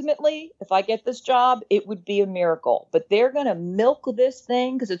 Ultimately, if I get this job, it would be a miracle. But they're going to milk this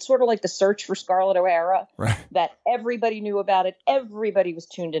thing because it's sort of like the search for Scarlett O'Hara, right? That everybody knew about it. Everybody was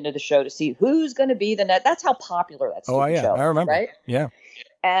tuned into the show to see who's going to be the net. That's how popular that show. I remember. Right? Yeah.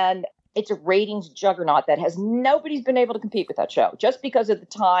 And it's a ratings juggernaut that nobody's been able to compete with that show just because of the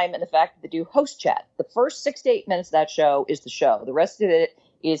time and the fact that they do host chat. The first 6 to 8 minutes of that show is the show. The rest of it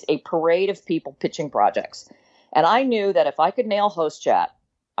is a parade of people pitching projects. And I knew that if I could nail host chat,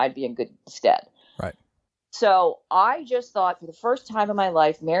 I'd be in good stead. Right. So I just thought, for the first time in my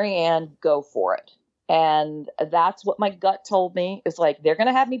life, Marianne, go for it. And that's what my gut told me. It's like, they're going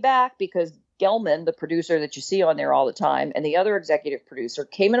to have me back because Gelman, the producer that you see on there all the time, and the other executive producer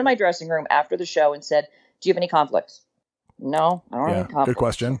came into my dressing room after the show and said, do you have any conflicts? No, I don't have any conflicts. Good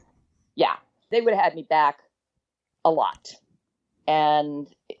question. Yeah. They would have had me back a lot. And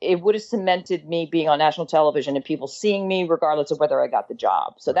it would have cemented me being on national television and people seeing me regardless of whether I got the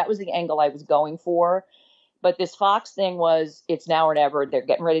job. So that was the angle I was going for. But this Fox thing was, it's now or never. They're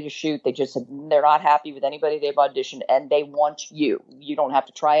getting ready to shoot. They're not happy with anybody they've auditioned, and they want you. You don't have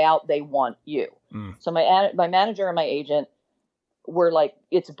to try out. They want you. Mm. So my manager and my agent were like,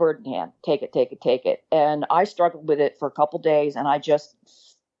 it's a bird in hand. Take it, take it, take it. And I struggled with it for a couple days, and I just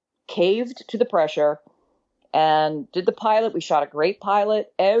caved to the pressure and did the pilot. We shot a great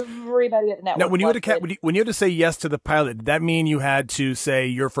pilot. Everybody at the network. Now, when you had to say yes to the pilot, did that mean you had to say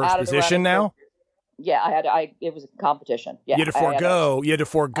your first position now? Yeah, it was a competition. Yeah, you had to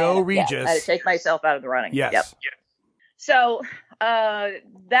forego Regis. Yeah, I had to take myself out of the running. Yes. Yep. So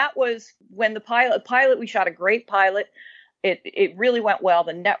that was when the pilot, we shot a great pilot. It really went well.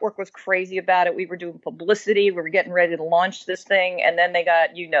 The network was crazy about it. We were doing publicity. We were getting ready to launch this thing. And then they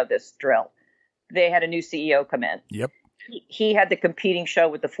got, this drill. They had a new CEO come in. Yep. He had the competing show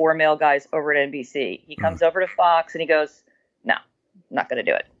with the 4 male guys over at NBC. He comes over to Fox and he goes, no, I'm not going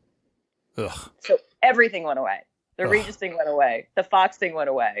to do it. Ugh. So everything went away. The Regis thing went away. The Fox thing went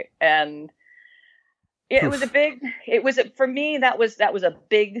away. And for me, that was a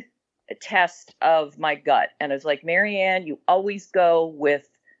big test of my gut. And it's like, Marianne, you always go with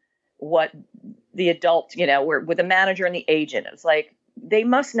what the adult, with the manager and the agent. It's like, they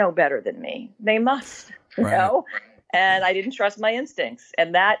must know better than me. They must, know? And I didn't trust my instincts.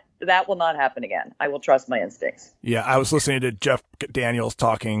 And that will not happen again. I will trust my instincts. Yeah. I was listening to Jeff Daniels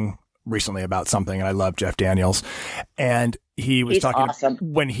talking recently about something, and I love Jeff Daniels. And he was talking awesome.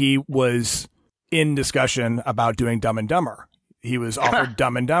 when he was in discussion about doing Dumb and Dumber. He was offered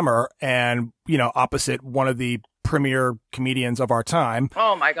Dumb and Dumber, and opposite one of the premier comedians of our time.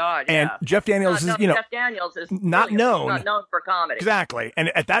 Oh my God! Yeah. And Jeff Daniels Jeff Daniels is not really known, not known for comedy. Exactly, and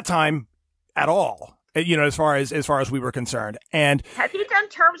at that time, at all. As far as we were concerned. And had he done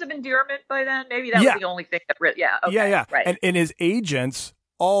Terms of Endearment by then? Maybe that was the only thing that really, okay, right. And his agents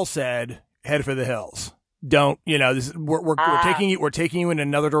all said, head for the hills. Don't, we're taking you in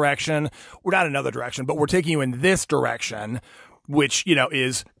another direction. We're not another direction, but we're taking you in this direction, which,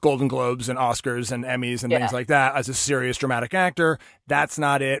 is Golden Globes and Oscars and Emmys and things like that as a serious dramatic actor. That's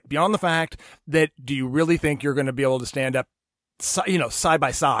not it. Beyond the fact that, do you really think you're going to be able to stand up, side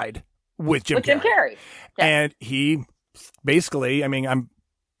by side with Jim Carrey? Yeah. And he basically, I'm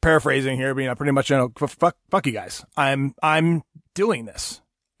paraphrasing here, but pretty much, fuck you guys. I'm doing this.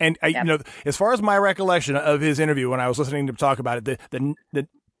 And as far as my recollection of his interview, when I was listening to him talk about it, the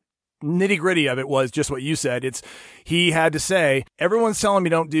nitty gritty of it was just what you said. He had to say, everyone's telling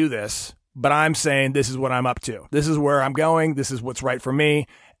me don't do this, but I'm saying this is what I'm up to. This is where I'm going. This is what's right for me.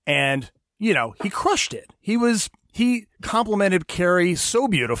 And, he crushed it. He complimented Carrey so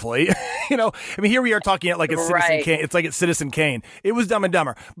beautifully. Here we are talking at like it's Citizen Kane. It's like it's Citizen Kane. It was Dumb and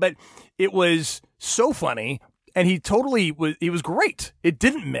Dumber, but it was so funny, and he was great. It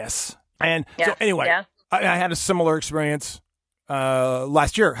didn't miss. And so anyway, I had a similar experience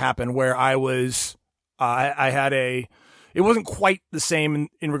last year happen where I was it wasn't quite the same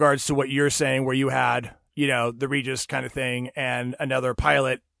in regards to what you're saying, where you had the Regis kind of thing and another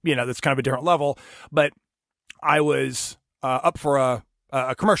pilot, that's kind of a different level, but I was up for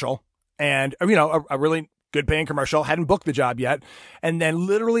a commercial, and a really good paying commercial. Hadn't booked the job yet, and then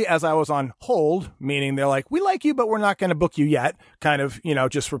literally as I was on hold, meaning they're like, "We like you, but we're not going to book you yet." Kind of,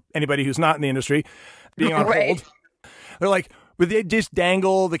 just for anybody who's not in the industry, being on hold. They're like, "But they just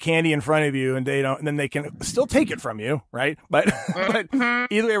dangle the candy in front of you, and they don't, and then they can still take it from you, right?" But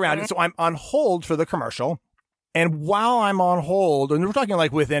either way around. So I'm on hold for the commercial. And while I'm on hold, and we're talking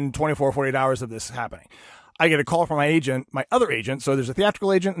like within 24, 48 hours of this happening, I get a call from my other agent. So there's a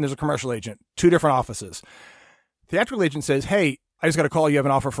theatrical agent and there's a commercial agent, two different offices. Theatrical agent says, "Hey, I just got a call. You have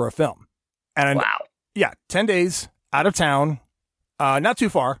an offer for a film." And wow. Yeah, 10 days out of town, not too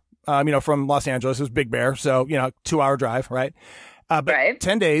far, from Los Angeles. It was Big Bear. So, 2-hour drive, right? But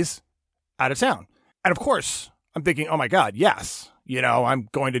 10 days out of town. And of course, I'm thinking, oh my God, yes. I'm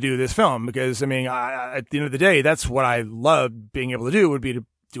going to do this film because, at the end of the day, that's what I love being able to do, would be to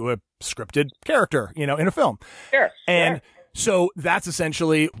do a scripted character, in a film. Sure. And so that's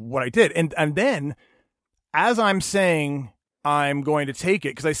essentially what I did. And then as I'm saying, I'm going to take it,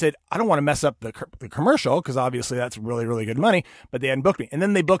 because I said, I don't want to mess up the commercial, because obviously that's really, really good money, but they hadn't booked me. And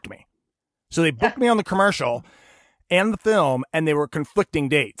then they booked me. So they booked me on the commercial and the film, and they were conflicting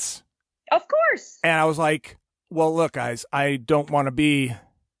dates. Of course. And I was like, well, look, guys, I don't want to be,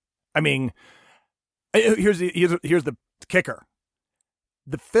 here's the kicker.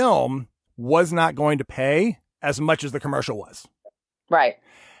 The film was not going to pay as much as the commercial was. Right.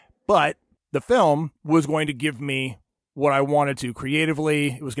 But the film was going to give me what I wanted to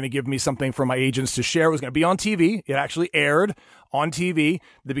creatively. It was going to give me something for my agents to share. It was going to be on TV. It actually aired on TV at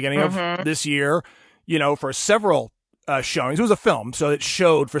the beginning of this year, for several showings. It was a film, so it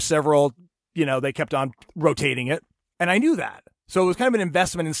showed for several, they kept on rotating it. And I knew that. So it was kind of an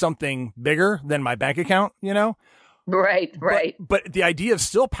investment in something bigger than my bank account, Right. But the idea of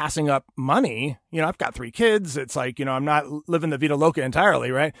still passing up money, I've got 3 kids. It's like, I'm not living the Vita Loca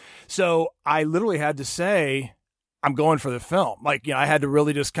entirely, right? So I literally had to say, I'm going for the film. Like, I had to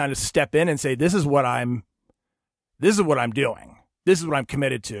really just kind of step in and say, this is what I'm doing. This is what I'm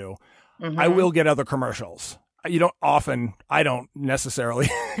committed to. I will get other commercials. I don't necessarily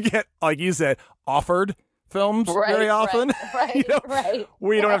get, like you said, offered films very often. Right.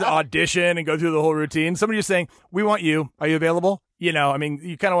 Where you don't have to audition and go through the whole routine. Somebody just saying, "We want you. Are you available?" You kind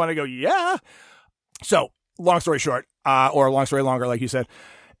of want to go, yeah. So long story short, or long story longer, like you said,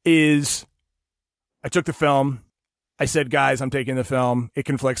 is I took the film. I said, "Guys, I'm taking the film. It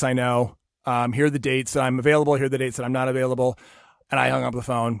conflicts. I know. Here are the dates that I'm available. Here are the dates that I'm not available." And I hung up the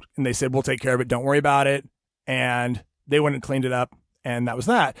phone, and they said, "We'll take care of it. Don't worry about it." And they went and cleaned it up, and that was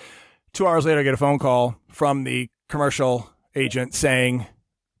that. 2 hours later, I get a phone call from the commercial agent saying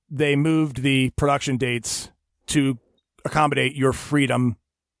they moved the production dates to accommodate your freedom,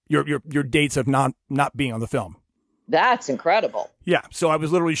 your dates of not being on the film. That's incredible. Yeah. So I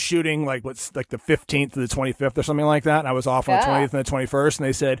was literally shooting the 15th to the 25th or something like that. And I was off on the 20th and the 21st. And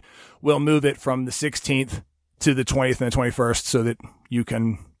they said, we'll move it from the 16th to the 20th and the 21st so that you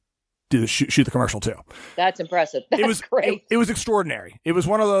can shoot the commercial too. That's impressive. That's great. It was extraordinary. It was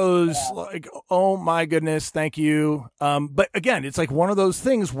one of those like, oh my goodness, thank you. But again, it's like one of those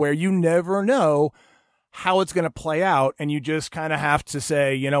things where you never know how it's going to play out, and you just kind of have to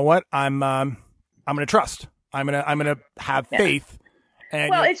say, you know what, I'm going to trust. I'm going to have faith. And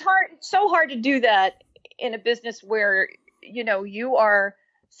well, it's hard. It's so hard to do that in a business where, you know, you are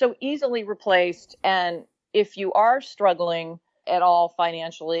so easily replaced. And if you are struggling at all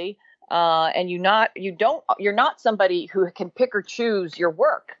financially, and you're not somebody who can pick or choose your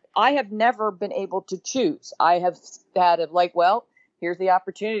work. I have never been able to choose. I have had well, here's the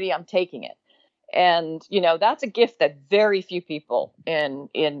opportunity, I'm taking it. And, you know, that's a gift that very few people in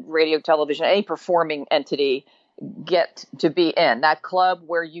radio, television, any performing entity get to be in. That club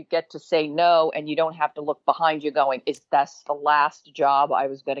where you get to say no and you don't have to look behind you going, that's the last job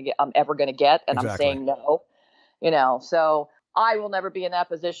I'm ever going to get. And exactly. I'm saying no, you know, so I will never be in that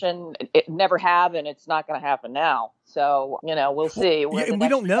position. It never have, and it's not going to happen now. So, you know, we'll see. Yeah, and we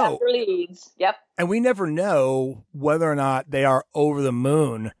don't know. Leads. Yep. And we never know whether or not they are over the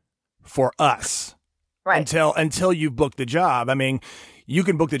moon for us. Right. Until you've booked the job. I mean, you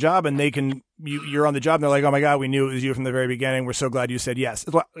can book the job and you're on the job and they're like, oh my God, we knew it was you from the very beginning. We're so glad you said yes.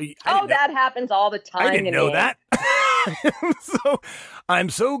 That happens all the time. I didn't know that. So I'm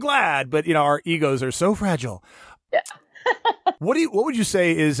so glad, but you know, our egos are so fragile. Yeah. What would you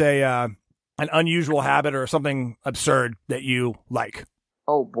say is an unusual habit or something absurd that you like?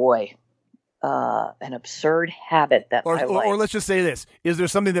 Oh boy. An absurd habit that I like. Or let's just say this. Is there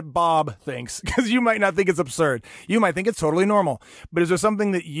something that Bob thinks? Because you might not think it's absurd. You might think it's totally normal. But is there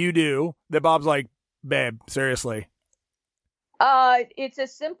something that you do that Bob's like, babe, seriously? It's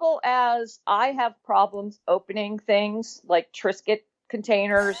as simple as I have problems opening things like Triscuit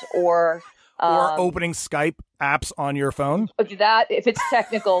containers or opening Skype apps on your phone. That, if it's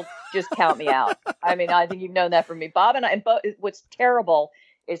technical, just count me out. I mean, I think you've known that from me. Bob and I, what's terrible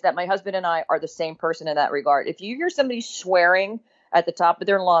is that my husband and I are the same person in that regard. If you hear somebody swearing at the top of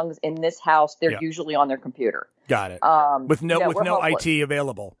their lungs in this house, they're usually on their computer. Got it. With no IT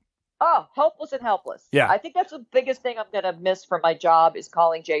available. Oh, hopeless and helpless. Yeah. I think that's the biggest thing I'm going to miss from my job is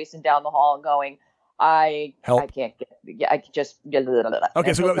calling Jason down the hall and going, I can't get, I can just.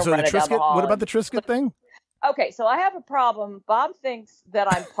 Okay, so the Triscuit, what about the Triscuit thing? Okay, so I have a problem. Bob thinks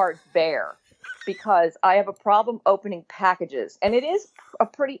that I'm part bear because I have a problem opening packages. And it is a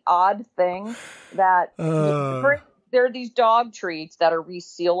pretty odd thing that there are these dog treats that are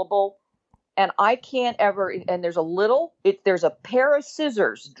resealable. And I can't ever, and there's a pair of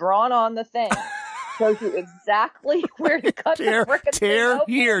scissors drawn on the thing. Shows you exactly where to cut the frickin' thing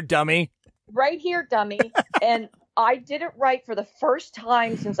open. Here, dummy. Right here, dummy. And I did it right for the first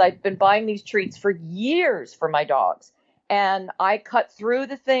time since I've been buying these treats for years for my dogs. And I cut through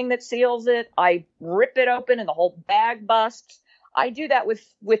the thing that seals it. I rip it open and the whole bag busts. I do that with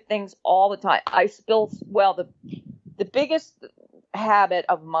things all the time. I spill, the biggest habit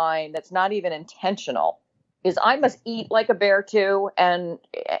of mine that's not even intentional is I must eat like a bear too. And,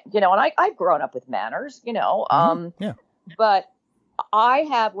 you know, and I've grown up with manners, you know, but I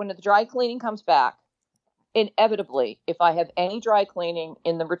have, when the dry cleaning comes back, inevitably, if I have any dry cleaning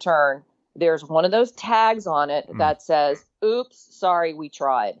in the return, there's one of those tags on it that says, oops, sorry, we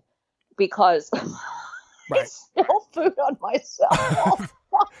tried. Because I spill food on myself all the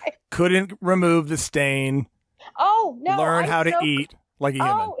time. Couldn't remove the stain. Oh, no. Learn how to eat like a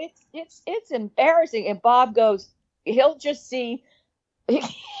human. Oh, it's embarrassing. And Bob goes, he'll just see. We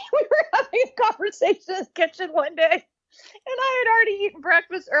were having a conversation in the kitchen one day, and I had already eaten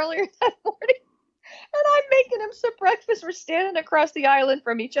breakfast earlier that morning. And I'm making him some breakfast. We're standing across the island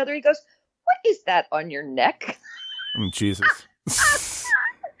from each other. He goes, what is that on your neck? Jesus.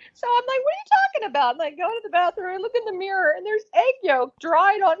 So I'm like, what are you talking about? And I go to the bathroom and look in the mirror, and there's egg yolk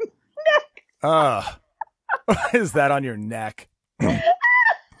dried on my neck. What is that on your neck? So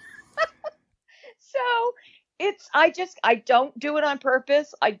I don't do it on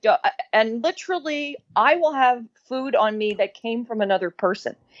purpose. I don't, and literally I will have food on me that came from another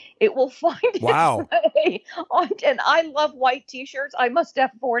person. It will find its way on, and I love white t-shirts. I must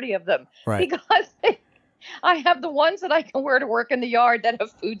have 40 of them because I have the ones that I can wear to work in the yard that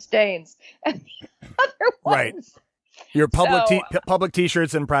have food stains, and the other ones. Your public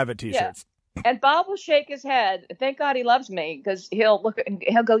t-shirts and private t-shirts. Yeah. And Bob will shake his head. Thank God he loves me, because he'll look and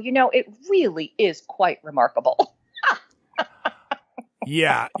he'll go, you know, it really is quite remarkable.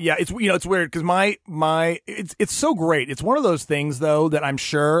 Yeah. It's, you know, it's weird because it's so great. It's one of those things though that I'm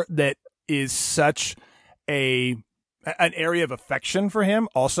sure that is such an area of affection for him.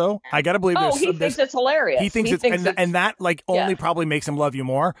 Also, I got to believe he thinks it's hilarious. He thinks and that like only probably makes him love you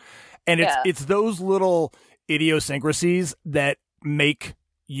more. And Yeah. it's those little idiosyncrasies that make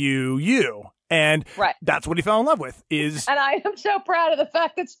you. And Right. that's what he fell in love with is. And I am so proud of the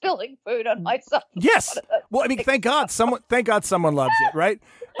fact that spilling food on myself. Yes. Well, I mean, thank God someone loves it, right?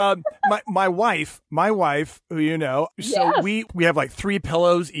 My wife, who you know, so Yes. we have like 3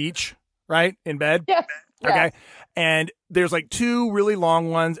 pillows each, right, in bed. Yes. Okay. Yes. And there's like 2 really long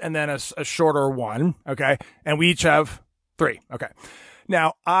ones and then a shorter one. Okay. And we each have 3. Okay.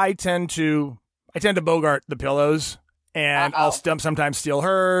 Now I tend to bogart the pillows. And I'll sometimes steal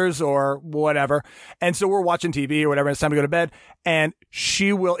hers or whatever. And so we're watching TV or whatever. It's time to go to bed. And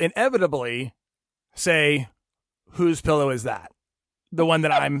she will inevitably say, whose pillow is that? The one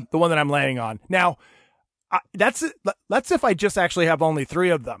that I'm laying on. Now, that's if I just actually have only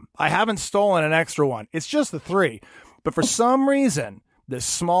 3 of them. I haven't stolen an extra one. It's just the 3. But for some reason, this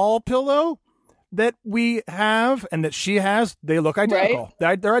small pillow that we have and that she has, they look identical.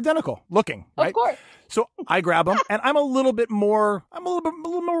 Right. They're identical looking. Right? Of course. So I grab them, and I'm a little bit more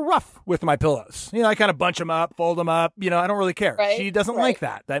rough with my pillows. You know, I kind of bunch them up, fold them up. You know, I don't really care. Right. She doesn't like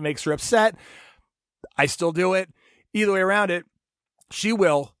that. That makes her upset. I still do it. Either way around it, she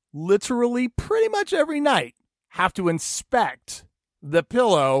will literally pretty much every night have to inspect the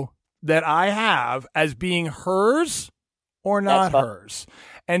pillow that I have as being hers or not hers.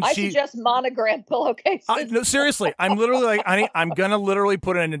 And I suggest monogram pillowcases. No, seriously, I'm literally like, honey, I'm gonna literally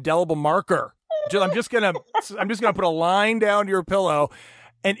put an indelible marker. I'm just gonna put a line down your pillow,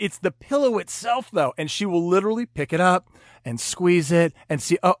 and it's the pillow itself though. And she will literally pick it up and squeeze it and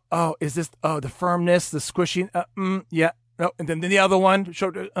see. Oh, is this? Oh, the firmness, the squishy. Yeah. No, and then the other one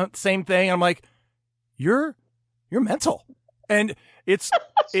showed same thing. I'm like, you're mental, and it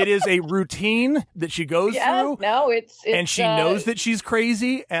is a routine that she goes through. No, it's and she knows that she's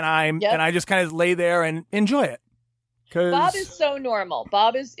crazy, and I just kind of lay there and enjoy it. Bob is so normal.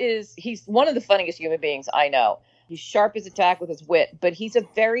 Bob he's one of the funniest human beings I know. He's sharp as a tack with his wit, but he's a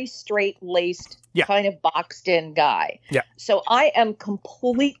very straight-laced, kind of boxed-in guy. Yeah. So I am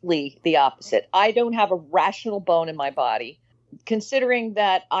completely the opposite. I don't have a rational bone in my body. Considering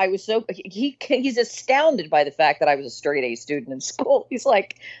that I was he's astounded by the fact that I was a straight A student in school. He's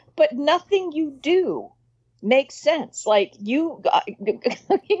like, but nothing you do makes sense. Like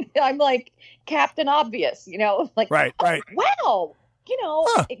I'm like Captain Obvious, you know, like, right. Wow. You know,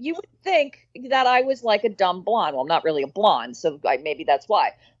 you would think that I was like a dumb blonde. Well, I'm not really a blonde, so maybe that's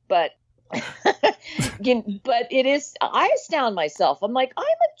why. But, but it is. I astound myself. I'm like, I'm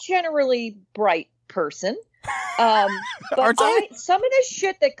a generally bright person. But some of the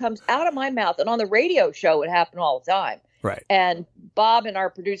shit that comes out of my mouth, and on the radio show, it happened all the time. Right. And Bob and our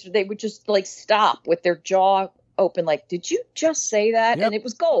producer, they would just like stop with their jaw open, like, did you just say that? Yep. And it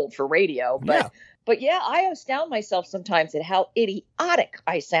was gold for radio, but. But yeah, I astound myself sometimes at how idiotic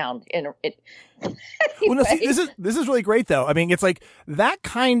I sound. Anyway. Well, no, see, this is really great, though. I mean, it's like that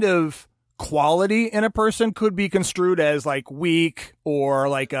kind of quality in a person could be construed as like weak or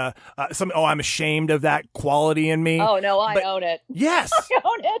like I'm ashamed of that quality in me. Oh no, I own it. Yes, I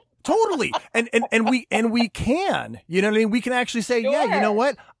own it. Totally. And we can, you know what I mean? We can actually say, sure. Yeah, you know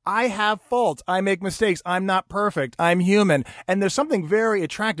what? I have faults. I make mistakes. I'm not perfect. I'm human. And there's something very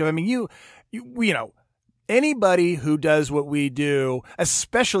attractive. I mean, you know, anybody who does what we do,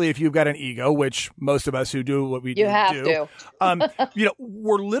 especially if you've got an ego, which most of us who do what we do, you know,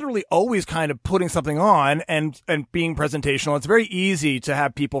 we're literally always kind of putting something on and being presentational. It's very easy to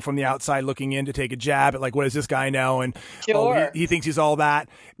have people from the outside looking in to take a jab at like, what does this guy know? And he thinks he's all that.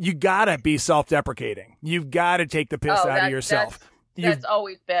 You gotta be self-deprecating. You've got to take the piss out of yourself. That's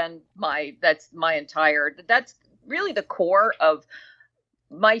always been that's really the core of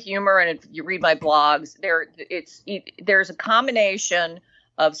my humor. And if you read my blogs, there's a combination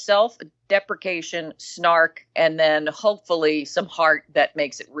of self-deprecation, snark, and then hopefully some heart that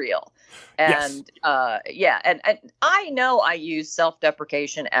makes it real. And and I know I use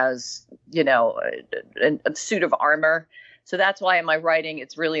self-deprecation as, you know, a suit of armor. So that's why in my writing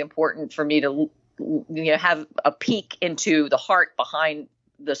it's really important for me to, you know, have a peek into the heart behind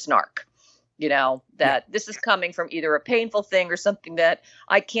the snark. You know, that this is coming from either a painful thing or something that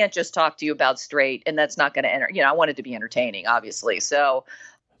I can't just talk to you about straight, and that's not going to you know, I want it to be entertaining, obviously. So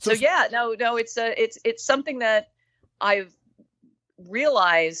yeah, no, it's something that I've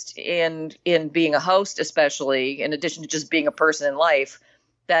realized in being a host, especially in addition to just being a person in life,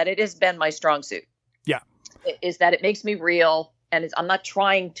 that it has been my strong suit. Yeah, is that it makes me real. And I'm not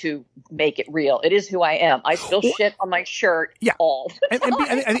trying to make it real. It is who I am. I still shit on my shirt all the time.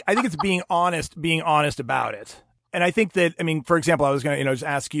 I think it's being honest about it. And I think that, I mean, for example, I was going to, just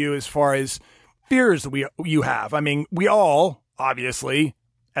ask you as far as fears that you have. I mean, we all, obviously,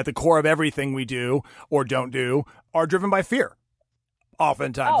 at the core of everything we do or don't do are driven by fear.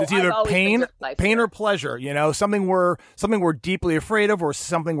 Oftentimes, it's either pain or pleasure. You know, something we're deeply afraid of, or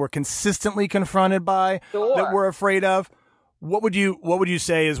something we're consistently confronted by that we're afraid of. What would you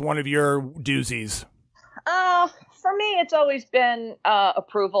say is one of your doozies? For me, it's always been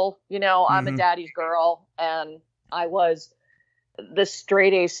approval. You know, I'm a daddy's girl, and I was the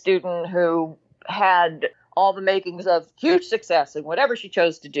straight A student who had all the makings of huge success in whatever she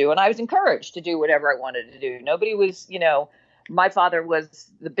chose to do, and I was encouraged to do whatever I wanted to do. Nobody was, you know. My father was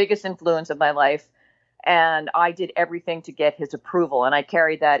the biggest influence of my life, and I did everything to get his approval, and I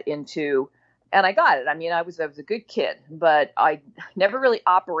carried that into, and I got it. I mean, I was a good kid, but I never really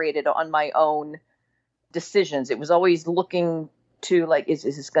operated on my own decisions. It was always looking to, like, is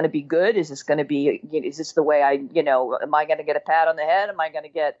this going to be good? Is this going to be, is this the way I, you know, am I going to get a pat on the head? Am I going to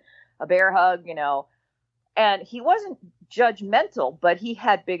get a bear hug? You know, and he wasn't judgmental, but he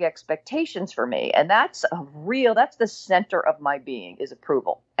had big expectations for me. And that's the center of my being, is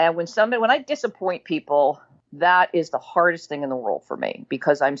approval. And when I disappoint people, that is the hardest thing in the world for me,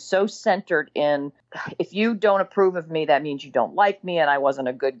 because I'm so centered in, if you don't approve of me, that means you don't like me and I wasn't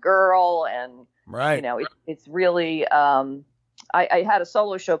a good girl. And, you know, it's really, I had a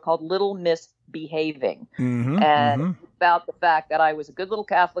solo show called Little Miss Behaving, about the fact that I was a good little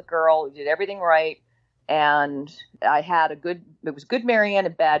Catholic girl who did everything right. And I had it was good Marianne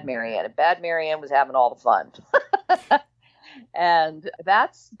and bad Marianne. And bad Marianne was having all the fun. And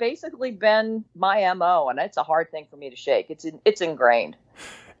that's basically been my MO. And it's a hard thing for me to shake. It's ingrained.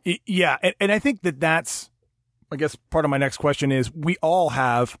 Yeah. And I think that's, I guess part of my next question is, we all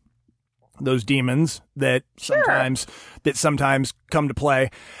have those demons that sometimes come to play.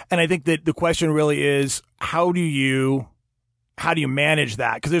 And I think that the question really is, how do you manage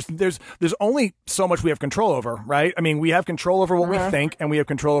that? Because there's only so much we have control over, right? I mean, we have control over what we think, and we have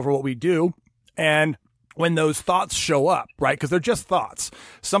control over what we do. And when those thoughts show up, right? Because they're just thoughts.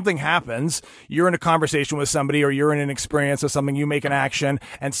 Something happens, you're in a conversation with somebody, or you're in an experience of something, you make an action,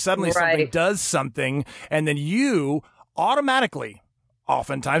 and suddenly something does something, and then you automatically,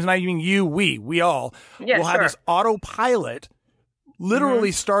 oftentimes, not even you, we all will have this autopilot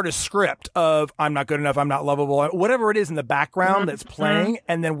literally start a script of, I'm not good enough, I'm not lovable, whatever it is in the background that's playing.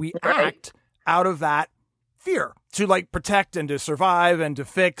 And then we act out of that fear to, like, protect and to survive and to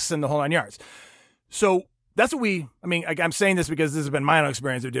fix and the whole 9 yards. So that's what I'm saying this because this has been my own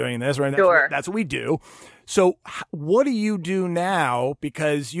experience of doing this, right? That's what we do. So what do you do now?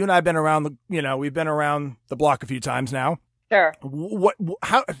 Because you and I have been around we've been around the block a few times now. Sure.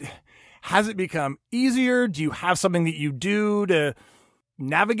 How has it become easier? Do you have something that you do to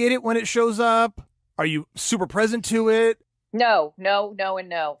navigate it when it shows up? Are you super present to it? No, and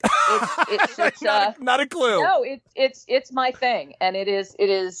no. It's not a clue. No, it's my thing, and it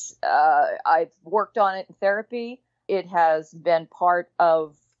is. I've worked on it in therapy. It has been part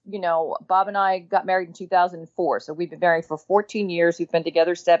of, Bob and I got married in 2004, so we've been married for 14 years. We've been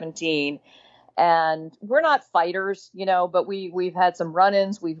together 17. And we're not fighters, but we've had some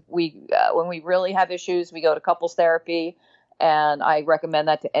run-ins. When we really have issues, we go to couples therapy, and I recommend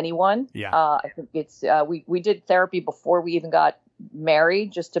that to anyone. Yeah. I think it's we did therapy before we even got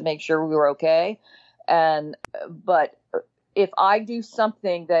married, just to make sure we were okay. But if I do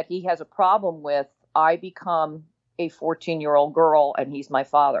something that he has a problem with, I become a 14-year-old girl, and he's my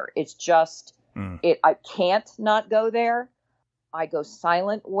father. It's just I can't not go there. I go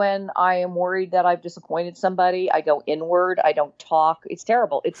silent when I am worried that I've disappointed somebody. I go inward. I don't talk. It's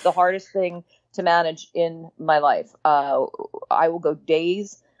terrible. It's the hardest thing to manage in my life. I will go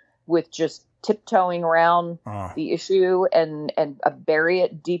days with just tiptoeing around the issue and bury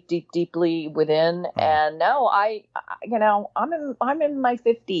it deeply within. And no, I'm in my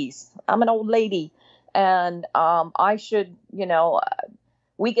 50s. I'm an old lady, and I should,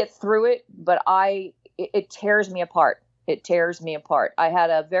 we get through it, but it tears me apart. It tears me apart. I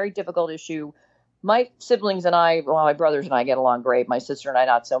had a very difficult issue. My siblings and my brothers and I get along great. My sister and I,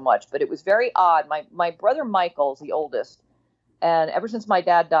 not so much. But it was very odd. My brother Michael's the oldest. And ever since my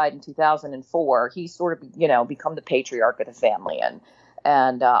dad died in 2004, he's sort of, become the patriarch of the family.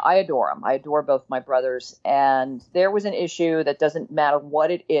 And I adore him. I adore both my brothers. And there was an issue that doesn't matter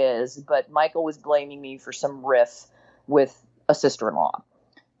what it is, but Michael was blaming me for some riff with a sister-in-law.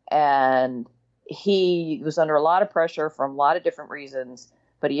 And he was under a lot of pressure from a lot of different reasons,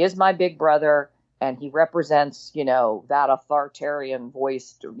 but he is my big brother, and he represents, that authoritarian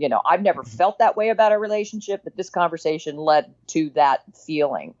voice. I've never felt that way about a relationship, but this conversation led to that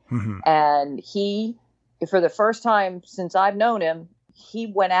feeling. And he, for the first time since I've known him, he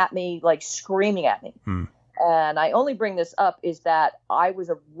went at me, like screaming at me. And I only bring this up is that I was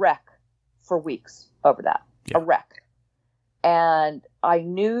a wreck for weeks over that, a wreck. And I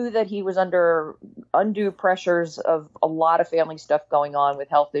knew that he was under undue pressures of a lot of family stuff going on with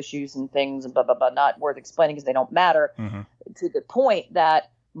health issues and things and blah, blah, blah, not worth explaining because they don't matter, to the point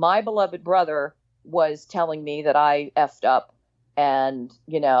that my beloved brother was telling me that I effed up and,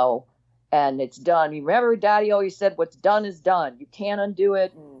 and it's done. You remember Daddy always said, what's done is done. You can't undo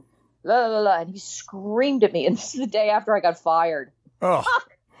it. And blah, blah, blah. And he screamed at me. And this is the day after I got fired. Oh,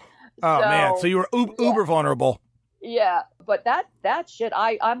 man. So you were uber vulnerable. Yeah. But that shit,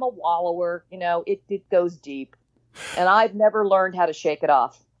 I'm a wallower, it goes deep. And I've never learned how to shake it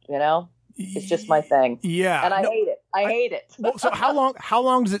off, It's just my thing. Yeah. And I hate it. I hate it. Well, so how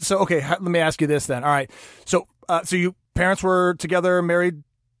long does it, so, okay, let me ask you this then. All right. So you parents were together, married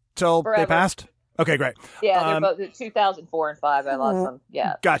till Forever. They passed? Okay, great. Yeah, they're both 2004 and 5. I lost them.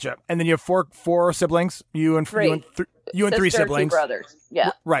 Yeah. Gotcha. And then you have four siblings, you and three siblings. 2 brothers.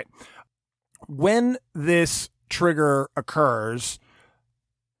 Yeah. Right. When this trigger occurs,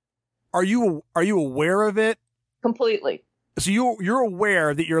 are you aware of it? Completely. So you're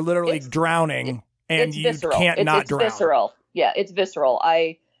aware that you're literally drowning and you visceral. can't not drown. It's visceral. Yeah, it's visceral.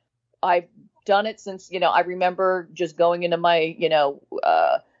 I've done it since, I remember just going into my,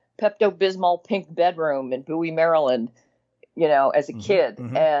 Pepto-Bismol pink bedroom in Bowie, Maryland, as a kid.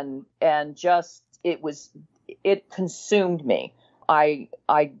 And just, it consumed me.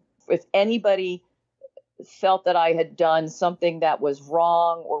 If anybody felt that I had done something that was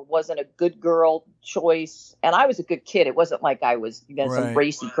wrong or wasn't a good girl choice, and I was a good kid. It wasn't like I was some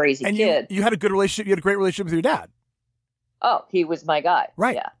racy, crazy kid. You had a good relationship. You had a great relationship with your dad. Oh, he was my guy.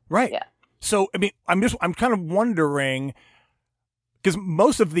 Right. Yeah. Right. Yeah. So, I mean, I'm kind of wondering, because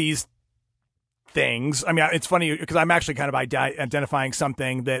most of these things, I mean, it's funny because I'm actually kind of identifying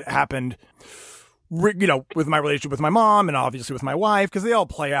something that happened, with my relationship with my mom and obviously with my wife, because they all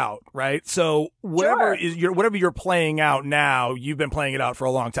play out, right? So whatever you're playing out now, you've been playing it out for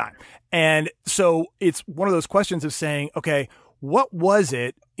a long time. And so it's one of those questions of saying, okay, what was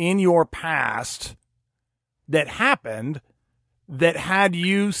it in your past that happened that had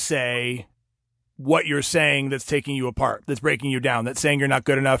you say what you're saying that's taking you apart, that's breaking you down, that's saying you're not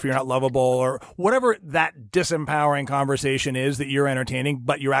good enough, you're not lovable, or whatever that disempowering conversation is that you're entertaining,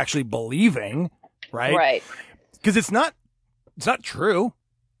 but you're actually believing, right? Right. Because it's not true.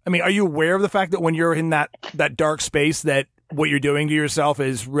 I mean, are you aware of the fact that when you're in that dark space, that what you're doing to yourself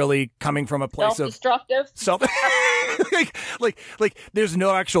is really coming from a place of self-destructive? like there's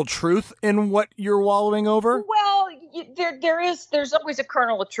no actual truth in what you're wallowing over? Well, there's always a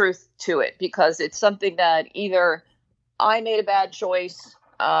kernel of truth to it, because it's something that either I made a bad choice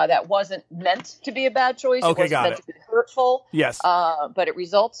that wasn't meant to be a bad choice. Okay, it wasn't meant to be hurtful. Yes. But it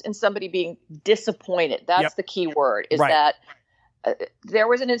results in somebody being disappointed. That's the key word, is that there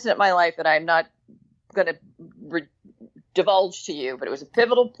was an incident in my life that I'm not going to divulge to you, but it was a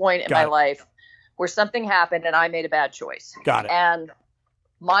pivotal point in my life where something happened and I made a bad choice. Got it. And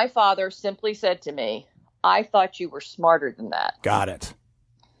my father simply said to me, I thought you were smarter than that. Got it.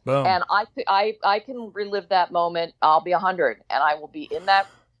 Boom. And I can relive that moment. I'll be 100 and I will be in that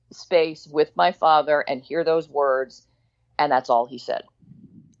space with my father and hear those words. And that's all he said.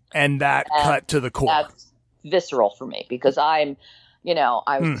 And that cut to the core. That's visceral for me, because I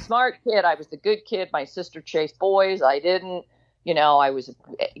was the smart kid. I was the good kid. My sister chased boys. I didn't. I was, a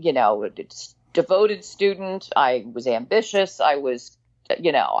devoted student. I was ambitious. I was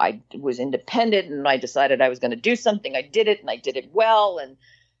independent, and I decided I was going to do something. I did it, and I did it well. And,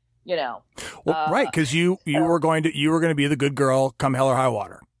 right. Because you were going to be the good girl come hell or high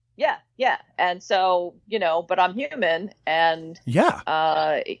water. Yeah. Yeah. And so, but I'm human, and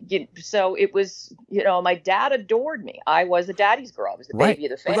so it was, my dad adored me. I was a daddy's girl. I was the baby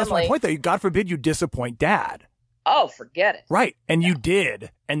of the family. Well, that's my point, though. God forbid you disappoint dad. Oh, forget it. Right. And you did.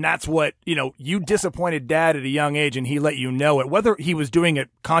 And that's what, you disappointed dad at a young age, and he let you know it. Whether he was doing it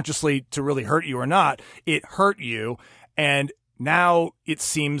consciously to really hurt you or not, it hurt you. And now it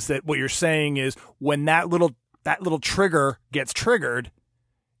seems that what you're saying is when that little trigger gets triggered,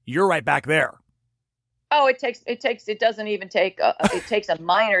 you're right back there. Oh, it doesn't even take it takes a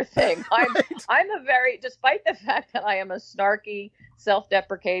minor thing. I'm despite the fact that I am a snarky,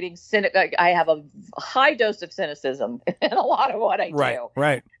 self-deprecating cynic, I have a high dose of cynicism in a lot of what I do.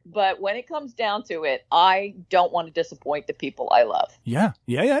 Right. But when it comes down to it, I don't want to disappoint the people I love. Yeah.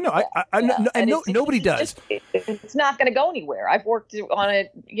 No, nobody does. It's not going to go anywhere. I've worked on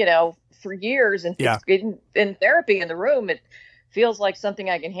it, for years, and in therapy in the room, it feels like something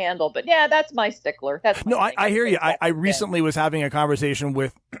I can handle. But that's my stickler. I hear you. I recently was having a conversation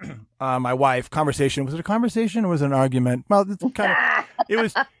with my wife, conversation. Was it a conversation or was it an argument? Well, it's kind of, it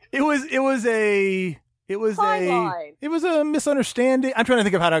was a misunderstanding. I'm trying to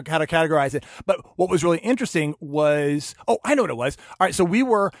think of how to categorize it. But what was really interesting was, I know what it was. All right. So we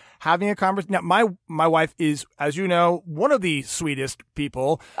were having a conversation. Now, my wife is, as you know, one of the sweetest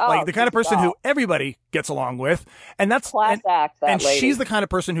people, like the kind of person who everybody gets along with. And that's class act. And she's the kind of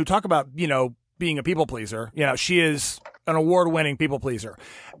person who talk about, being a people pleaser. She is an award-winning people pleaser,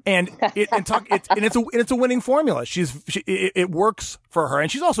 and it's a winning formula. It works for her, and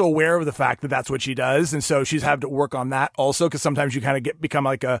she's also aware of the fact that that's what she does, and so she's had to work on that also, because sometimes you kind of become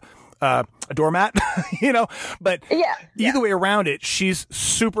like a doormat, But either way around it, she's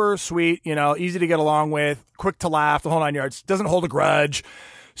super sweet, easy to get along with, quick to laugh, the whole 9 yards. Doesn't hold a grudge.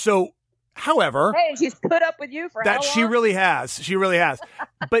 So, however, hey, she's put up with you for that. How long? She really has.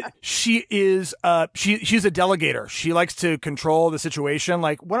 But she is she's a delegator. She likes to control the situation.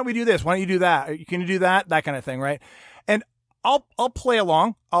 Like, why don't we do this? Why don't you do that? Can you do that? That kind of thing, right? And I'll play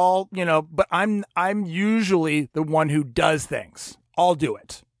along. But I'm usually the one who does things. I'll do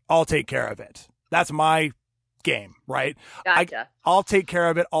it. I'll take care of it. That's my game, right? Gotcha. I'll take care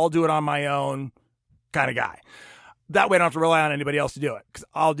of it. I'll do it on my own, kind of guy. That way I don't have to rely on anybody else to do it, because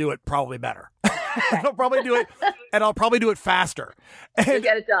I'll do it probably better. I'll probably do it, and I'll probably do it faster. And you'll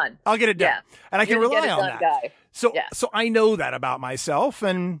get it done. I'll get it done. Yeah. And I can rely on that. Guy. So I know that about myself,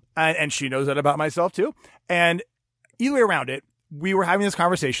 and she knows that about myself too. And either way around it, we were having this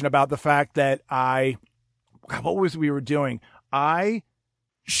conversation about the fact that we were doing?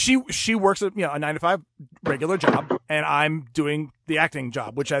 She works at, a 9-to-5 regular job, and I'm doing the acting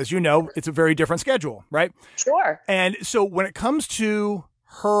job, which, as you know, it's a very different schedule, right? Sure. And so when it comes to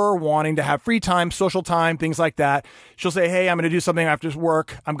her wanting to have free time, social time, things like that, she'll say, hey, I'm going to do something after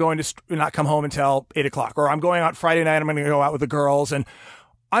work. I'm going to not come home until 8:00, or I'm going out Friday night. I'm going to go out with the girls. And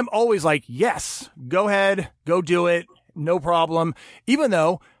I'm always like, yes, go ahead, go do it. No problem. Even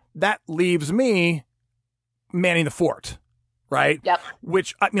though that leaves me manning the fort. Right. Yep.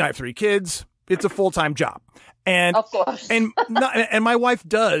 Which, I have 3 kids. It's a full-time job. And, of course. and my wife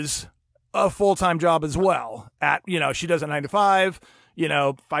does a full-time job as well she does a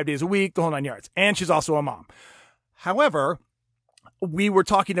 9-to-5, 5 days a week, the whole 9 yards. And she's also a mom. However, we were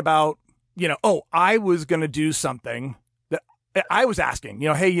talking about, I was going to do something that I was asking,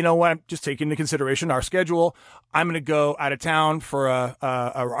 hey, you know what? I'm just taking into consideration our schedule. I'm going to go out of town for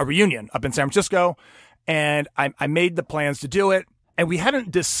a reunion up in San Francisco. And I made the plans to do it, and we hadn't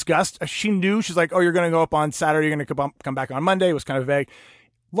discussed. She knew. She's like, oh, you're going to go up on Saturday. You're going to come back on Monday. It was kind of vague.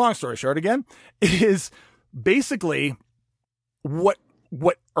 Long story short, again, is basically what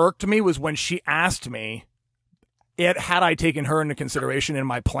irked me was when she asked me, had I taken her into consideration in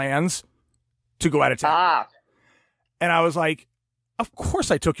my plans to go out of town. And I was like, of course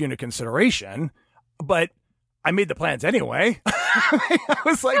I took you into consideration, but I made the plans anyway. I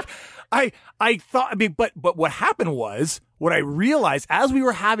was like, I thought, but what happened was, what I realized as we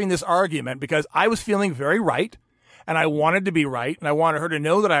were having this argument, because I was feeling very right, and I wanted to be right, and I wanted her to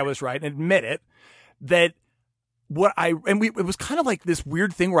know that I was right and admit it, that it was kind of like this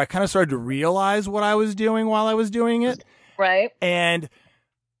weird thing where I kind of started to realize what I was doing while I was doing it. Right. And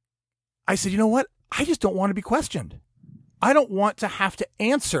I said, you know what? I just don't want to be questioned. I don't want to have to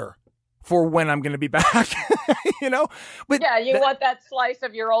answer for when I'm going to be back, But you want that slice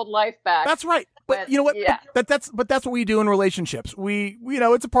of your old life back. That's right. But you know what? Yeah. But that's what we do in relationships.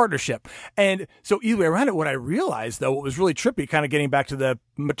 It's a partnership. And so either way around it, what I realized, though, what was really trippy, kind of getting back to the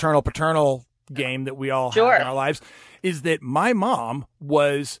maternal paternal game that we all have in our lives, is that my mom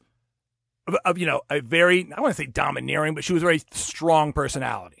was a very, I want to say domineering, but she was a very strong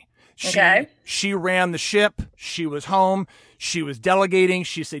personality. She ran the ship. She was home. She was delegating.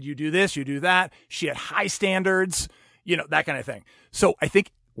 She said, you do this, you do that. She had high standards, that kind of thing. So I think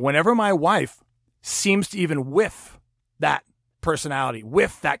whenever my wife seems to even whiff that personality,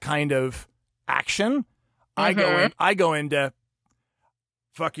 whiff that kind of action, I go into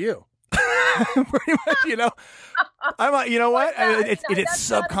fuck you. Pretty much, I'm like, what? It's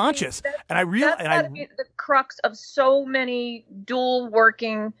subconscious. And I realize, the crux of so many dual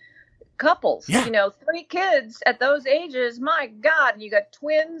working couples, 3 kids at those ages, my God, and you got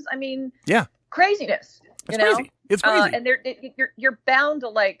twins. Craziness. It's crazy. And you're bound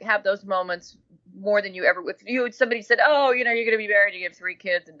to have those moments more than you ever with you. Somebody said, oh, you're going to be married, you have 3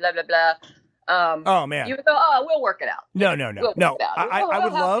 kids, and blah blah blah. Oh man, you would go, oh, we'll work it out. No. We'll I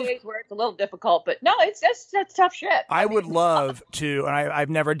would love days where it's a little difficult, but no, that's tough shit. I would love to, and I've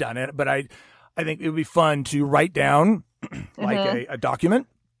never done it, but I think it would be fun to write down like a document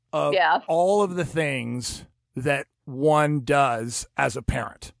of all of the things that one does as a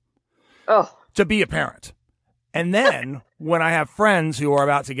parent. Oh, to be a parent. And then when I have friends who are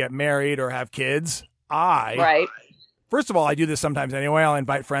about to get married or have kids, first of all, I do this sometimes anyway. I'll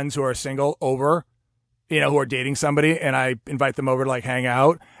invite friends who are single over, who are dating somebody, and I invite them over to like hang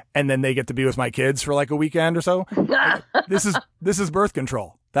out, and then they get to be with my kids for like a weekend or so. This is birth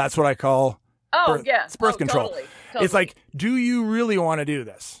control. That's what I call it's birth control. Totally. It's like, do you really want to do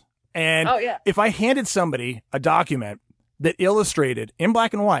this? And if I handed somebody a document that illustrated in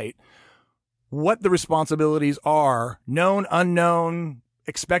black and white what the responsibilities are, known, unknown,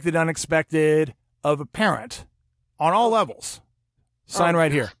 expected, unexpected, of a parent on all levels, sign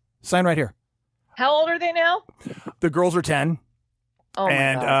right here. Sign right here. How old are they now? The girls are 10. Oh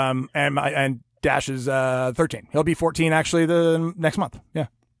my God. And Dash is 13. He'll be 14 actually the next month. Yeah.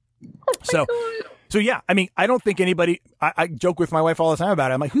 So yeah, I mean, I don't think anybody, I joke with my wife all the time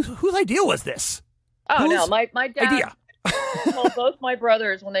about it. I'm like, whose idea was this? Oh, no, my dad told both my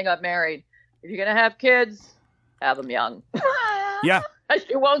brothers when they got married, if you're going to have kids, have them young. Yeah.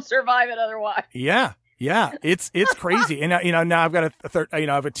 You won't survive it otherwise. Yeah. Yeah. It's crazy. And now I've got I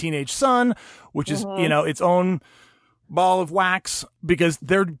have a teenage son, which is, its own ball of wax, because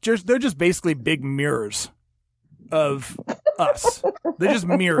they're just basically big mirrors of us. They're just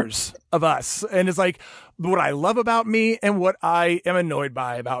mirrors of us. And it's like what I love about me and what I am annoyed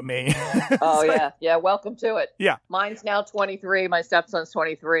by about me. Oh, yeah. Yeah. Welcome to it. Yeah. Mine's now 23. My stepson's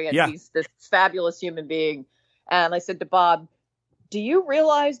 23, and he's this fabulous human being. And I said to Bob, do you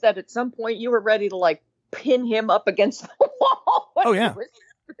realize that at some point you were ready to like pin him up against the wall when he was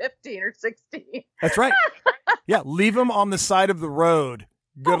 15 or 16? That's right. Yeah. Leave him on the side of the road.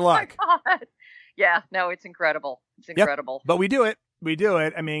 Good luck. My God. Yeah, no, it's incredible. It's incredible. Yep. But we do it. We do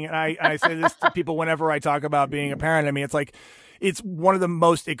it. I mean, I say this to people whenever I talk about being a parent. I mean, it's like, it's one of the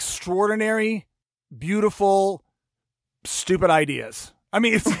most extraordinary, beautiful, stupid ideas. I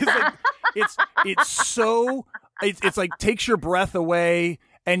mean, it's like takes your breath away,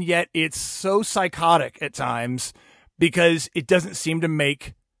 and yet it's so psychotic at times because it doesn't seem to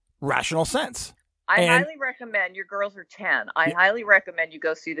make rational sense. I highly recommend, your girls are 10. I highly recommend you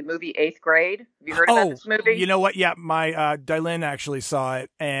go see the movie 8th Grade. Have you heard about this movie? You know what? Yeah, my Dylan actually saw it,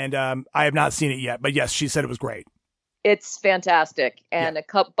 and I have not seen it yet. But yes, she said it was great. It's fantastic. And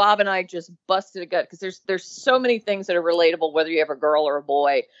Bob and I just busted a gut because there's so many things that are relatable, whether you have a girl or a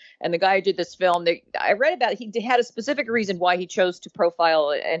boy. And the guy who did this film, I read about it, he had a specific reason why he chose to profile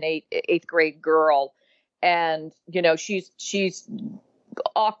an eighth grade girl. And, she's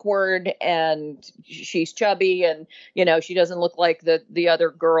awkward and she's chubby, and she doesn't look like the other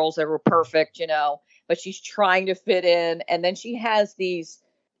girls that were perfect, but she's trying to fit in. And then she has these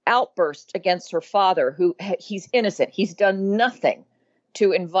outbursts against her father, who he's innocent. He's done nothing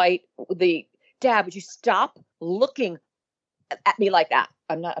to invite the dad. Would you stop looking at me like that?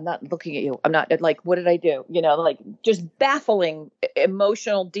 I'm not looking at you. I'm not, like, what did I do? Like, just baffling,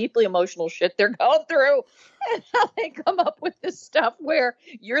 deeply emotional shit they're going through. And how they come up with this stuff where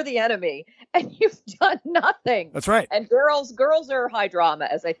you're the enemy and you've done nothing. That's right. And girls are high drama,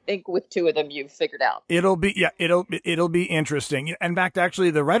 as I think with two of them you've figured out. It'll be interesting. In fact,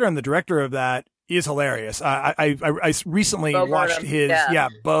 actually, the writer and the director of that is hilarious. I recently watched his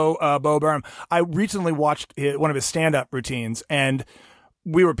Bo Burnham. I recently watched one of his stand-up routines, and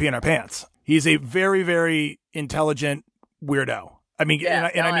we were peeing our pants. He's a very, very intelligent weirdo. I mean, and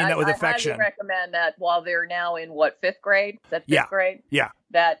I mean that with affection. I highly recommend that while they're now in fifth grade? Is that fifth grade? Yeah.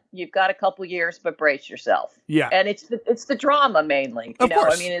 That you've got a couple years, but brace yourself. Yeah. And it's the drama mainly. Of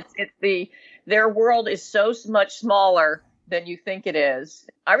course. I mean, their world is so much smaller than you think it is.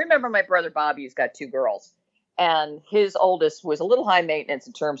 I remember my brother Bobby's got two girls, and his oldest was a little high maintenance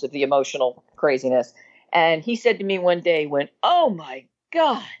in terms of the emotional craziness. And he said to me one day, "Oh my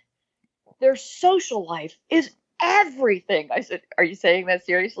God, their social life is everything." I said, "Are you saying that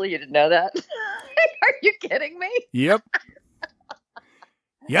seriously? You didn't know that?" Are you kidding me? Yep.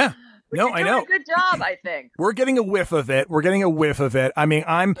 Yeah. No, I know. A good job, I think. We're getting a whiff of it. I mean,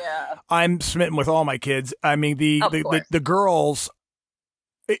 I'm smitten with all my kids. I mean, the girls.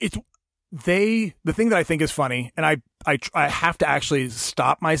 The thing that I think is funny, and I have to actually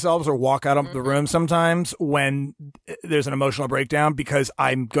stop myself or walk out of the room sometimes when there's an emotional breakdown, because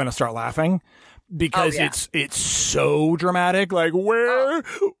I'm going to start laughing. Because it's so dramatic. Like, where's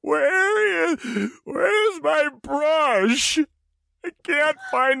my brush? I can't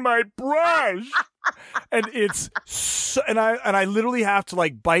find my brush. And it's so, and I literally have to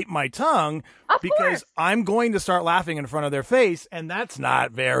like bite my tongue because I'm going to start laughing in front of their face, and that's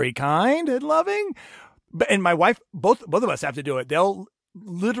not very kind and loving. And my wife, both of us have to do it. They'll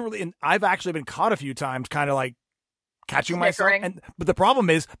literally, and I've actually been caught a few times, kind of like catching myself. But the problem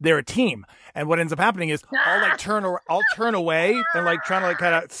is they're a team. And what ends up happening is I'll turn away and like trying to like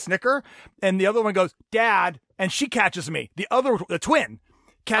kind of snicker. And the other one goes, Dad. And she catches me. The twin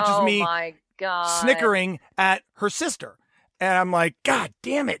catches me my God. Snickering at her sister. And I'm like, God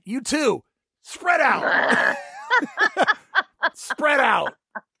damn it. You two spread out. Spread out.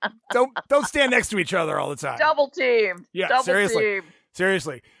 Don't stand next to each other all the time. Double teamed. Yeah, Double seriously. team.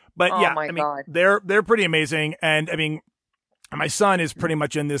 Seriously. But Oh yeah, my I mean, God. they're pretty amazing. And I mean, my son is pretty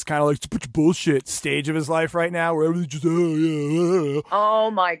much in this kind of like bullshit stage of his life right now where everything's just,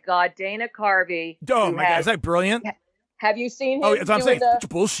 Oh my God. Dana Carvey. Oh my God. Is that brilliant? Have you seen him? Oh, that's what I'm saying. It's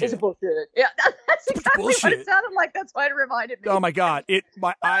bullshit. It's bullshit. Yeah, that's exactly bullshit. what it sounded like. That's why it reminded me. Oh my God.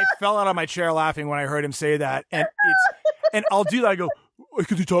 I fell out of my chair laughing when I heard him say that. And and I'll do that. I go,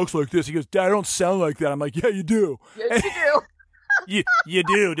 because he talks like this. He goes, Dad, I don't sound like that. I'm like, yeah, you do. Yes, you do. You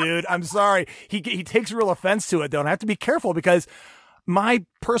do, dude. I'm sorry. He takes real offense to it, though. And I have to be careful because my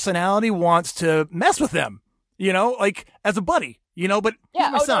personality wants to mess with them, like as a buddy, but Yeah.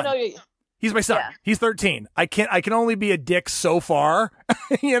 he's my son. No. He's my son. Yeah. He's 13. I can only be a dick so far,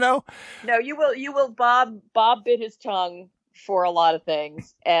 No, you will. Bob bit his tongue for a lot of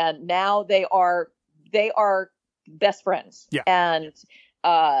things, and now they are best friends. Yeah. And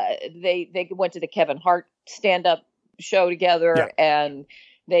they went to the Kevin Hart stand-up show together, yeah. And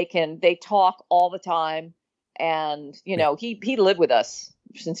they talk all the time. And he lived with us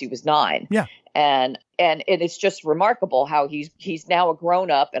since he was 9. Yeah. And it's just remarkable how he's now a grown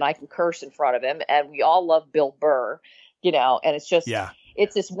up, and I can curse in front of him, and we all love Bill Burr, and it's just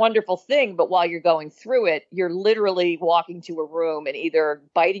it's this wonderful thing. But while you're going through it, you're literally walking to a room and either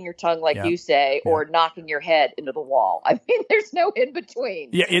biting your tongue, like you say, or knocking your head into the wall. I mean, there's no in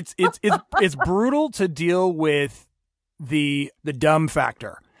between. Yeah, it's brutal to deal with the dumb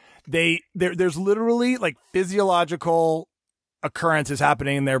factor. There's literally like physiological occurrences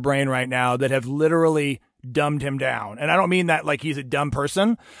happening in their brain right now that have literally dumbed him down. And I don't mean that like he's a dumb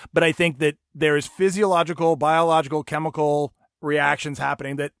person, but I think that there is physiological, biological, chemical reactions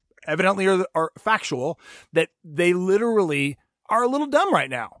happening that evidently are factual, that they literally are a little dumb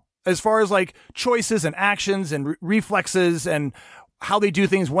right now as far as like choices and actions and reflexes and how they do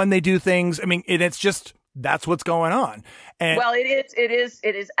things, when they do things. I mean, it's just, that's what's going on. And well, it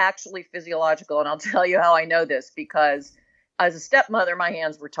is actually physiological. And I'll tell you how I know this, because as a stepmother, my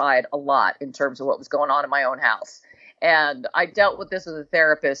hands were tied a lot in terms of what was going on in my own house. And I dealt with this with a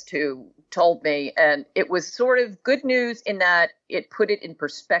therapist who told me, and it was sort of good news in that it put it in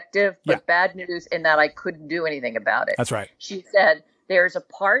perspective, but bad news in that I couldn't do anything about it. That's right. She said there's a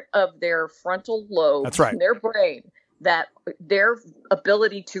part of their frontal lobe in their brain that their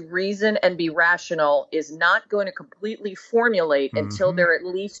ability to reason and be rational is not going to completely formulate until they're at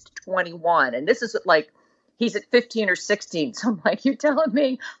least 21. And this is like, he's at 15 or 16. So I'm like, you're telling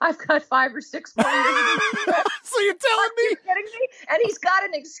me I've got 5 or 6 more years? So you're telling me? You're kidding me? And he's got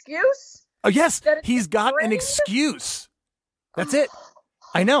an excuse? Oh, yes. He's got an excuse. That's it.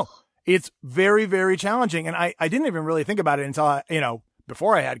 I know. It's very, very challenging. And I didn't even really think about it until,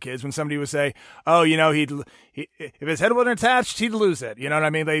 before I had kids, when somebody would say, oh, if his head wasn't attached, he'd lose it. You know what I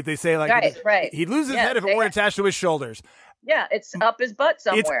mean? They say like, he'd lose his head if it weren't attached to his shoulders. Yeah. It's up his butt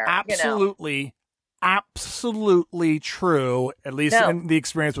somewhere. It's absolutely true, at least in the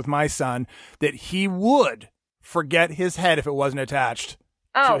experience with my son, that he would forget his head if it wasn't attached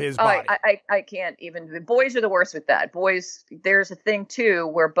to his body. I can't even. Boys are the worst with that. Boys, there's a thing too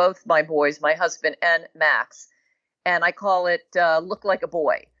where both my boys, my husband and Max, and I call it look like a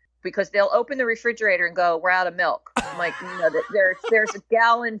boy, because they'll open the refrigerator and go, we're out of milk. I'm like, there's a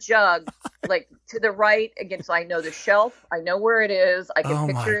gallon jug like to the right against. I know the shelf. I know where it is. I can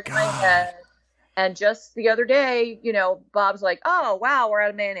picture it in my head. And just the other day, Bob's like, oh, wow, we're out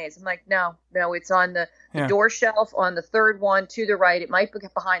of mayonnaise. I'm like, no, it's on the door shelf on the third one to the right. It might be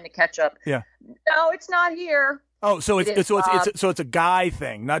behind the ketchup. Yeah. No, it's not here. Oh, so it's a guy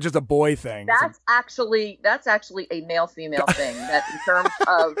thing, not just a boy thing. That's actually a male-female thing, that in terms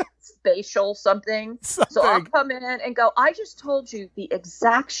of spatial something. So I'll come in and go, I just told you the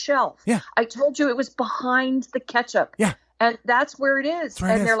exact shelf. Yeah. I told you it was behind the ketchup. Yeah. And that's where it is.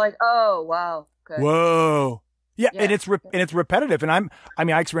 And they're like, oh, wow. Okay. Whoa. Yeah. And it's repetitive. And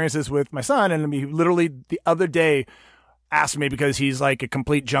I experienced this with my son, and he literally the other day asked me, because he's like a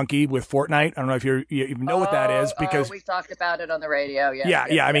complete junkie with Fortnite. I don't know if you even know what that is, because we talked about it on the radio. Yeah.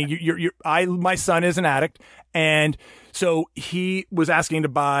 I mean, my son is an addict. And so he was asking to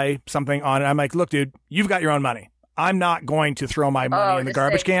buy something on it. I'm like, look, dude, you've got your own money. I'm not going to throw my money in the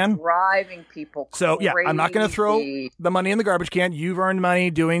garbage can. Driving people crazy. So yeah, I'm not going to throw the money in the garbage can. You've earned money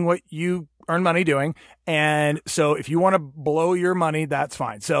doing what you earn money doing. And so if you want to blow your money, that's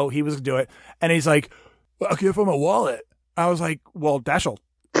fine. So he was do it. And he's like, well, I'll give him a wallet. I was like, well, Dashel,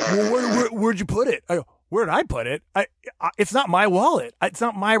 where'd you put it? I go, where did I put it? It's not my wallet. It's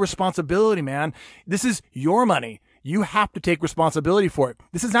not my responsibility, man. This is your money. You have to take responsibility for it.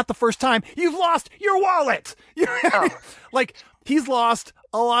 This is not the first time you've lost your wallet. Like, he's lost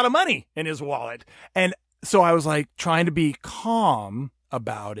a lot of money in his wallet. And so I was like trying to be calm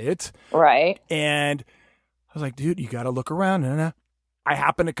about it. Right. And I was like, dude, you got to look around. And I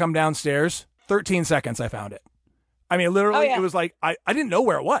happened to come downstairs. 13 seconds, I found it. I mean, literally, It was like, I didn't know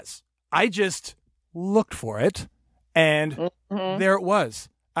where it was. I just looked for it. And there it was.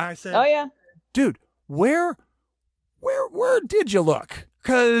 I said, oh, yeah, dude, where did you look?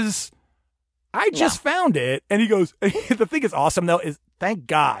 Because I just found it. And he goes, the thing is awesome, though, is thank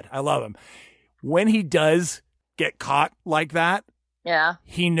God, I love him. When he does get caught like that,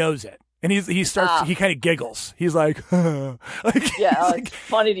 he knows it. And he kind of giggles. He's like, it's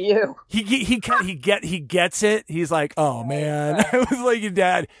funny to you. He gets it. He's like, oh man. I was like,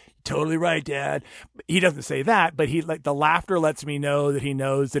 Dad, totally right, Dad. He doesn't say that, but he like the laughter lets me know that he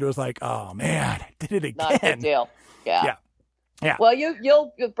knows that it was like, oh man, I did it again. Not a big deal. Yeah. Well,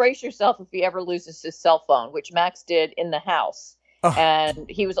 you'll brace yourself if he ever loses his cell phone, which Max did in the house. Oh. And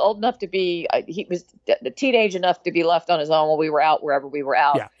he was old enough to be, he was teenage enough to be left on his own while we were out, wherever we were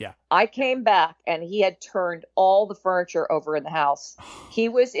out. Yeah. I came back and he had turned all the furniture over in the house. He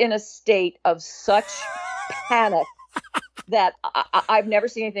was in a state of such panic that I've never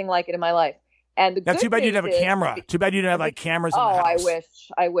seen anything like it in my life. And the too bad you didn't have a camera. Too bad you didn't have like cameras in the house.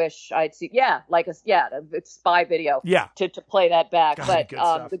 I wish I'd see. Yeah, like a spy video. Yeah. To play that back. God,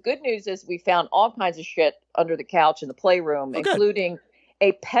 but the good news is we found all kinds of shit under the couch in the playroom, including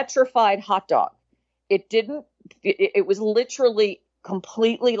a petrified hot dog. It was literally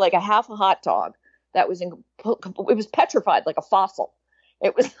completely like a half a hot dog that was it was petrified like a fossil.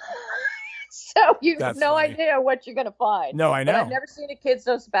 It was. So you have no idea what you're going to find. No, I know. But I've never seen a kid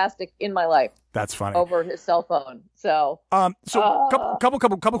so spastic in my life. That's funny. Over his cell phone. So,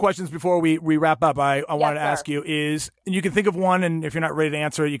 couple questions before we wrap up. I wanted to ask you is, and you can think of one, and if you're not ready to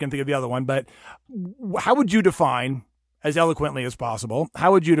answer it, you can think of the other one. But how would you define, as eloquently as possible,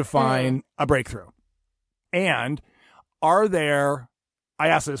 how would you define a breakthrough? And are there? I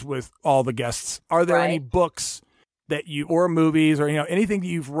ask this with all the guests. Are there any books that you, or movies, or anything that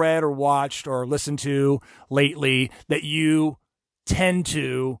you've read or watched or listened to lately that you tend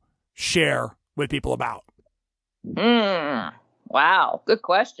to share with people about? Wow, good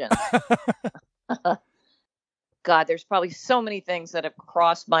question. God, there's probably so many things that have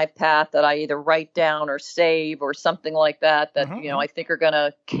crossed my path that I either write down or save or something like that I think are going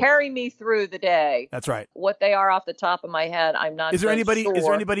to carry me through the day. That's right. What they are off the top of my head, I'm not. Is there anybody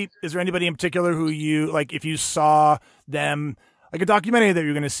in particular who you like? If you saw them, like a documentary that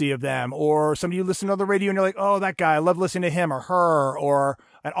you're going to see of them, or somebody you listen to on the radio and you're like, oh, that guy, I love listening to him or her, or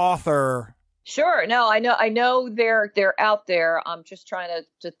an author. Sure. No, I know they're out there. I'm just trying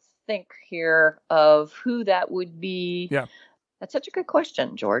to think here of who that would be. Yeah, that's such a good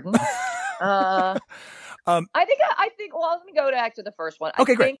question, Jordan. I think. Well, let me go back to the first one.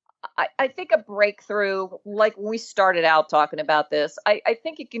 Okay, great. I think a breakthrough, like when we started out talking about this, I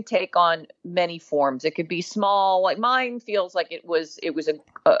think it can take on many forms. It could be small. Like mine feels like it was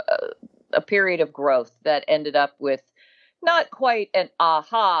a period of growth that ended up with not quite an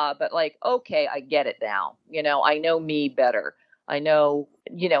aha, but like, okay, I get it now. I know me better. I know,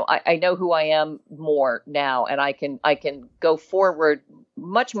 I know who I am more now, and I can go forward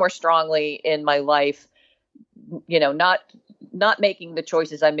much more strongly in my life, not making the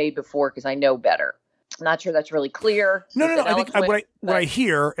choices I made before because I know better. I'm not sure that's really clear. No. I think what I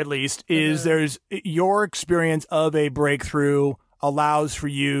hear, at least, is there's your experience of a breakthrough allows for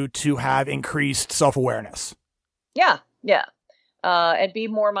you to have increased self-awareness. Yeah. And be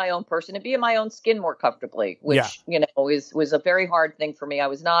more my own person and be in my own skin more comfortably, which, was a very hard thing for me. I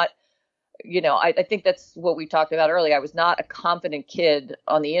was not, I think that's what we talked about earlier. I was not a confident kid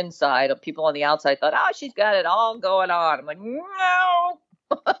on the inside. People on the outside thought, oh, she's got it all going on. I'm like, no,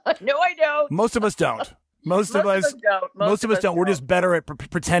 no, I don't. Most of us don't. Most of us don't. We're just better at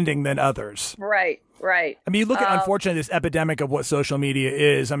pretending than others. Right. I mean, you look at, unfortunately, this epidemic of what social media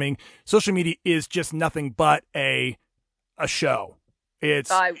is. I mean, social media is just nothing but a show. It's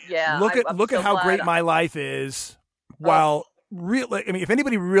look at how great my life is. While really, I mean, if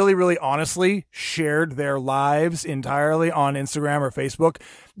anybody really, really honestly shared their lives entirely on Instagram or Facebook,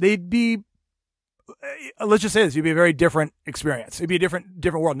 they'd be, let's just say this, it'd be a very different experience. It'd be a different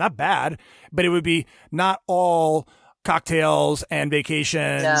world. Not bad, but it would be not all cocktails and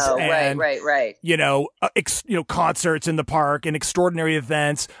vacations and right. Concerts in the park and extraordinary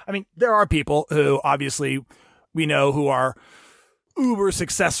events. I mean, there are people who obviously we know who are uber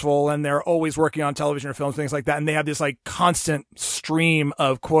successful and they're always working on television or films, things like that. And they have this like constant stream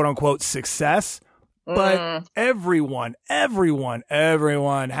of quote unquote success. But everyone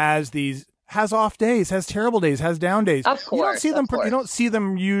has off days, has terrible days, has down days. Of course. You don't see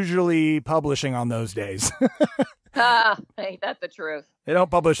them usually publishing on those days. Ain't that the truth? They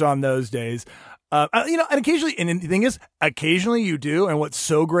don't publish on those days. And occasionally, and the thing is, occasionally you do. And what's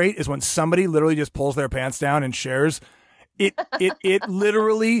so great is when somebody literally just pulls their pants down and shares it. It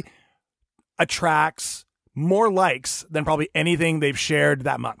literally attracts more likes than probably anything they've shared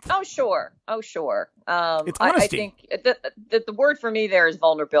that month. Oh, sure. It's honesty. I think the word for me there is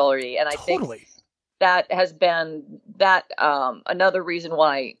vulnerability. And I think that has been another reason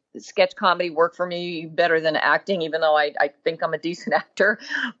why sketch comedy worked for me better than acting, even though I think I'm a decent actor.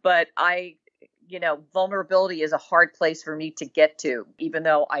 But vulnerability is a hard place for me to get to, even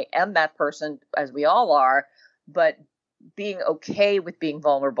though I am that person, as we all are. But being okay with being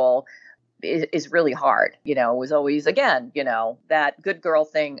vulnerable is really hard. It was always, again, that good girl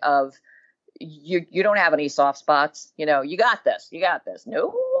thing of you don't have any soft spots. You got this. No,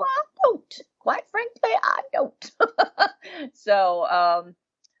 I don't. Quite frankly, I don't. So, I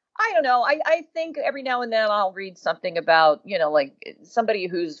don't know. I think every now and then I'll read something about, like somebody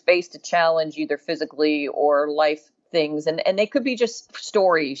who's faced a challenge, either physically or life things. And they could be just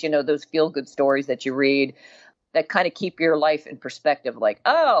stories, those feel good stories that you read that kind of keep your life in perspective. Like,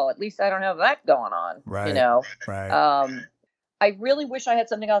 oh, at least I don't have that going on. Right. Right. I really wish I had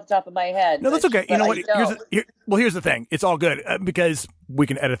something off the top of my head. No, that's okay. You know what? Here's the thing. It's all good because we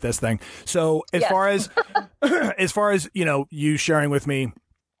can edit this thing. So as far as, you sharing with me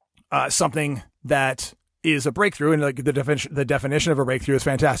something that is a breakthrough, and like the definition of a breakthrough is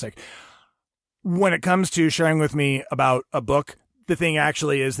fantastic. When it comes to sharing with me about a book, the thing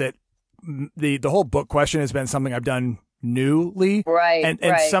actually is that the whole book question has been something I've done newly. Right.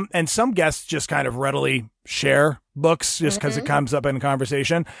 And some guests just kind of readily share books just because it comes up in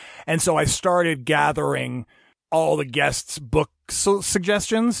conversation. And so I started gathering all the guests' book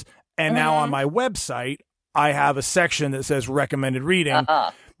suggestions. And now on my website, I have a section that says recommended reading,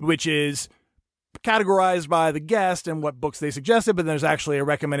 which is categorized by the guest and what books they suggested, but there's actually a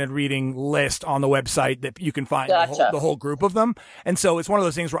recommended reading list on the website that you can find the whole group of them. And so it's one of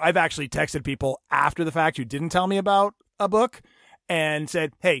those things where I've actually texted people after the fact who didn't tell me about a book and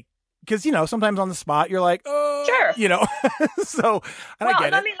said, hey, because, sometimes on the spot you're like, oh, sure. So, and I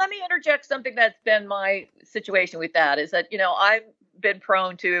get let me interject something that's been my situation with that is that, I've been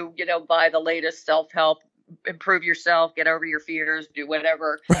prone to, buy the latest self-help, improve yourself, get over your fears, do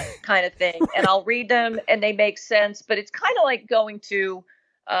whatever kind of thing. And I'll read them and they make sense, but it's kind of like going to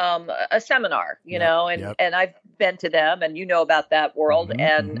a seminar, and I've been to them and about that world.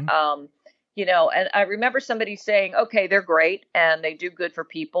 And, and I remember somebody saying, okay, they're great and they do good for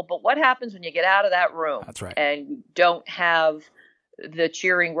people, but what happens when you get out of that room? That's right. And you don't have the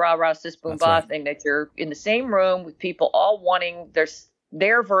cheering rah rah sis boom bah thing, that you're in the same room with people all wanting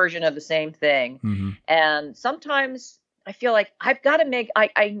their version of the same thing. And sometimes I feel like I've got to make,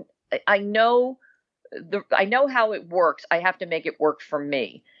 I know how it works. I have to make it work for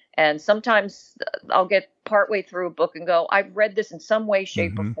me. And sometimes I'll get partway through a book and go, I've read this in some way,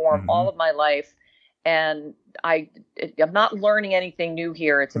 shape or form all of my life. And I'm not learning anything new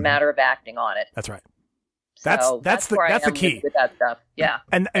here. It's a matter of acting on it. That's right. So that's the key with that stuff. Yeah.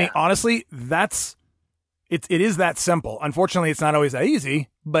 And I mean, honestly, it is that simple. Unfortunately, it's not always that easy,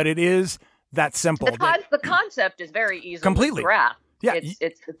 but it is that simple. The concept is very easy completely to grasp. Yeah,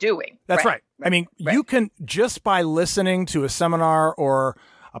 it's the doing. That's right. I mean, you can just by listening to a seminar or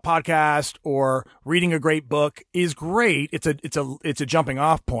a podcast or reading a great book is great. It's a jumping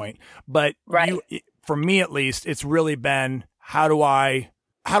off point. But for me at least, it's really been how do I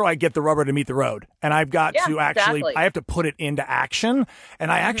get the rubber to meet the road? And I've got to actually I have to put it into action,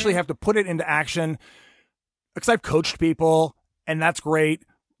 and I actually have to put it into action because I've coached people, and that's great.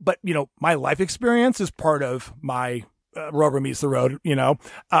 But my life experience is part of my rubber meets the road,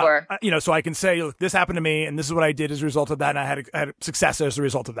 Sure. So I can say, look, this happened to me and this is what I did as a result of that. And I had success as a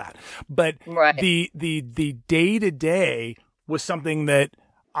result of that. But the day to day was something that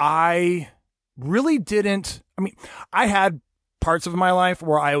I really didn't. I mean, I had parts of my life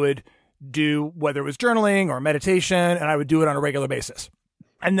where I would do, whether it was journaling or meditation, and I would do it on a regular basis.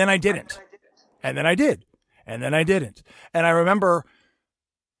 And then I didn't. And then I did. And then I didn't. And I remember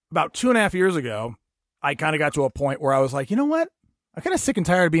about 2.5 years ago, I kind of got to a point where I was like, you know what? I'm kind of sick and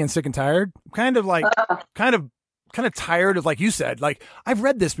tired of being sick and tired. I'm kind of kind of tired of, like you said, like, I've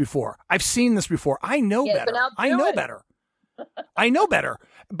read this before. I've seen this before. I know better. I know better. I know better.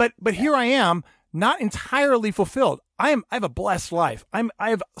 But here I am, not entirely fulfilled. I have a blessed life. I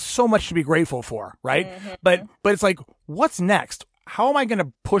have so much to be grateful for, right? Mm-hmm. But it's like, what's next? How am I going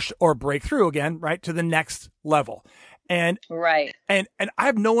to push or break through again, right, to the next level? And right. And I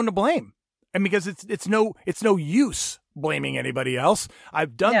have no one to blame. And because it's no use blaming anybody else.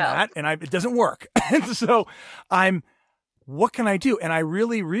 I've done that, and it doesn't work. And so what can I do? And I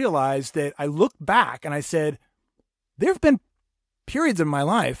really realized that I looked back and I said, there have been periods in my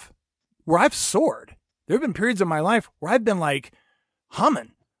life where I've soared. There have been periods in my life where I've been like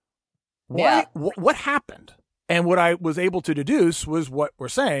humming. What happened? And what I was able to deduce was what we're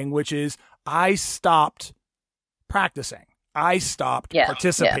saying, which is I stopped practicing. I stopped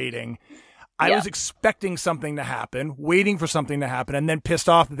participating. I was expecting something to happen, waiting for something to happen, and then pissed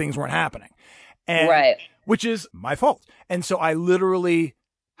off that things weren't happening. And, which is my fault. And so I literally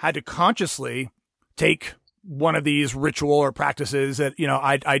had to consciously take one of these ritual or practices that, you know,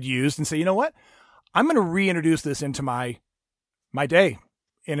 I'd used and say, you know what? I'm going to reintroduce this into my day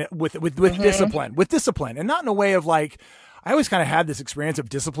with discipline, and not in a way of like, I always kind of had this experience of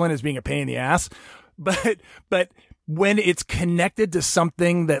discipline as being a pain in the ass, but when it's connected to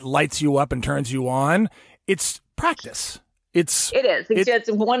something that lights you up and turns you on, it's practice. It is. It's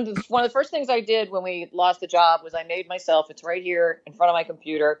one of the first things I did when we lost the job was I made myself, it's right here in front of my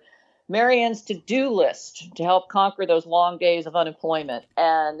computer, Marianne's to-do list to help conquer those long days of unemployment.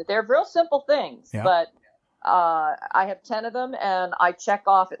 And they're real simple things, but I have 10 of them, and I check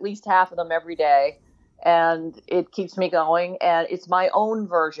off at least half of them every day, and it keeps me going. And it's my own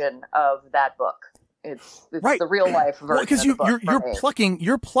version of that book. It's right. The real life version. Because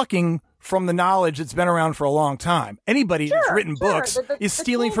you're plucking from the knowledge that's been around for a long time. Anybody that's written books is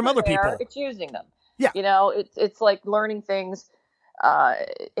stealing from other people. It's using them. Yeah. You know, it's like learning things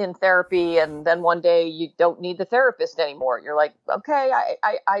in therapy, and then one day you don't need the therapist anymore. You're like, okay,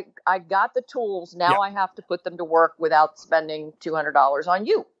 I got the tools. Now I have to put them to work without spending $200 on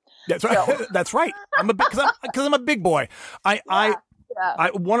you. That's right. So. That's right. Because I'm a big boy.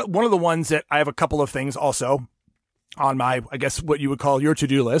 One of the ones that I have a couple of things also on my, I guess what you would call your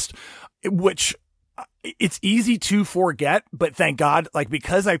to-do list, which it's easy to forget, but thank God, like,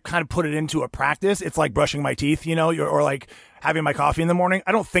 because I kind of put it into a practice, it's like brushing my teeth, you know, or like having my coffee in the morning.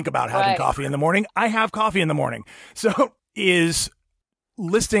 I don't think about having coffee in the morning. I have coffee in the morning. So is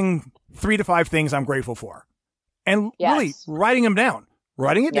listing 3 to 5 things I'm grateful for and really writing them down,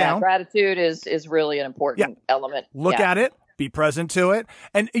 writing it down. Gratitude is really an important element. Look at it. Be present to it.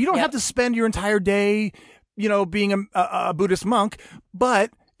 And you don't have to spend your entire day, you know, being a Buddhist monk.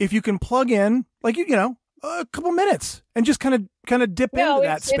 But if you can plug in, like, you know, a couple minutes and just kind of dip into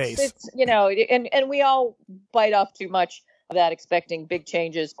that space. It's, you know, and we all bite off too much of that, expecting big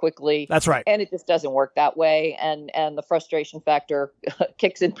changes quickly. That's right. And it just doesn't work that way. And the frustration factor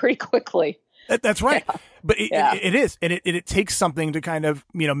kicks in pretty quickly. That's right. Yeah. But it is. And it takes something to kind of,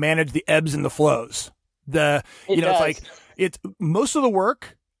 you know, manage the ebbs and the flows. It's like, it's most of the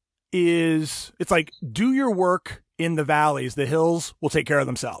work it's like, do your work in the valleys. The hills will take care of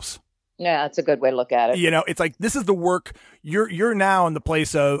themselves. Yeah, that's a good way to look at it. You know, it's like, this is the work. You're now in the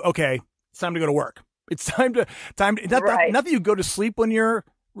place of, okay, it's time to go to work. It's time to not that you go to sleep when you're,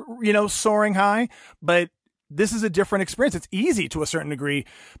 you know, soaring high, but this is a different experience. It's easy to a certain degree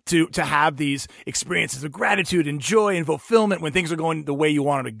to have these experiences of gratitude and joy and fulfillment when things are going the way you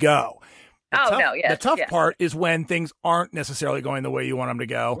want them to go. The tough part is when things aren't necessarily going the way you want them to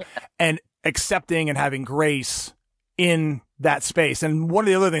go, and accepting and having grace in that space. And one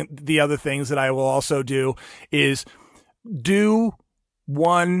of the other things that I will also do is do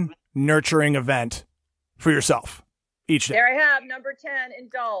one nurturing event for yourself each day. There I have number 10,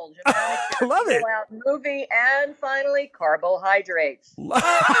 indulge. I love it. Movie, and finally, carbohydrates.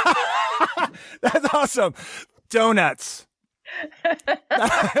 That's awesome. Donuts.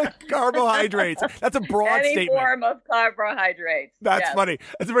 Carbohydrates. That's a broad statement. Any form of carbohydrates. That's funny.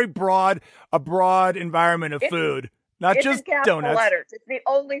 That's a very broad environment of food. Not just donuts. Letters. It's the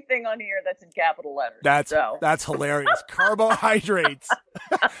only thing on here that's in capital letters. That's hilarious. Carbohydrates.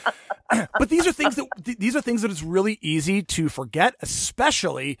 But these are things that it's really easy to forget,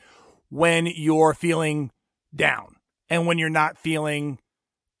 especially when you're feeling down and when you're not feeling.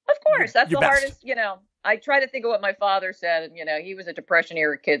 Of course, that's the best. hardest. You know, I try to think of what my father said, and you know, he was a Depression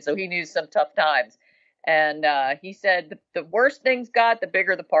era kid, so he knew some tough times. And he said, the worse things got, the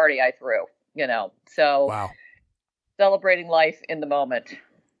bigger the party I threw. You know, so wow. Celebrating life in the moment.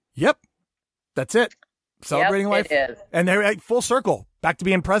 Yep. That's it. Celebrating life. It is. And they're like full circle, back to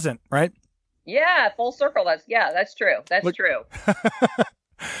being present, right? Yeah, full circle. That's true. That's true.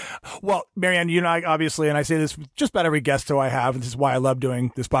 Well, Marianne, you know, obviously, and I say this just about every guest who I have, and this is why I love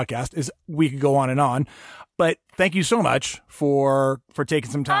doing this podcast, is we could go on and on. But thank you so much for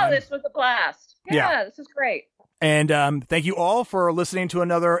taking some time. Oh, this was a blast. Yeah. This is great. And thank you all for listening to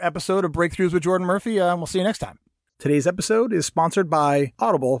another episode of Breakthroughs with Jordan Murphy. We'll see you next time. Today's episode is sponsored by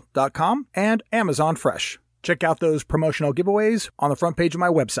Audible.com and Amazon Fresh. Check out those promotional giveaways on the front page of my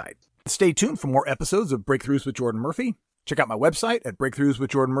website. Stay tuned for more episodes of Breakthroughs with Jordan Murphy. Check out my website at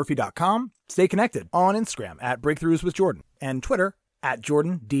breakthroughswithjordanmurphy.com. Stay connected on Instagram at Breakthroughs with Jordan and Twitter at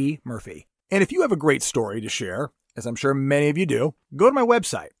Jordan D. Murphy. And if you have a great story to share, as I'm sure many of you do, go to my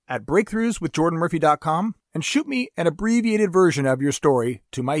website at breakthroughswithjordanmurphy.com and shoot me an abbreviated version of your story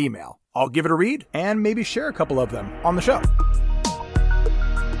to my email. I'll give it a read and maybe share a couple of them on the show.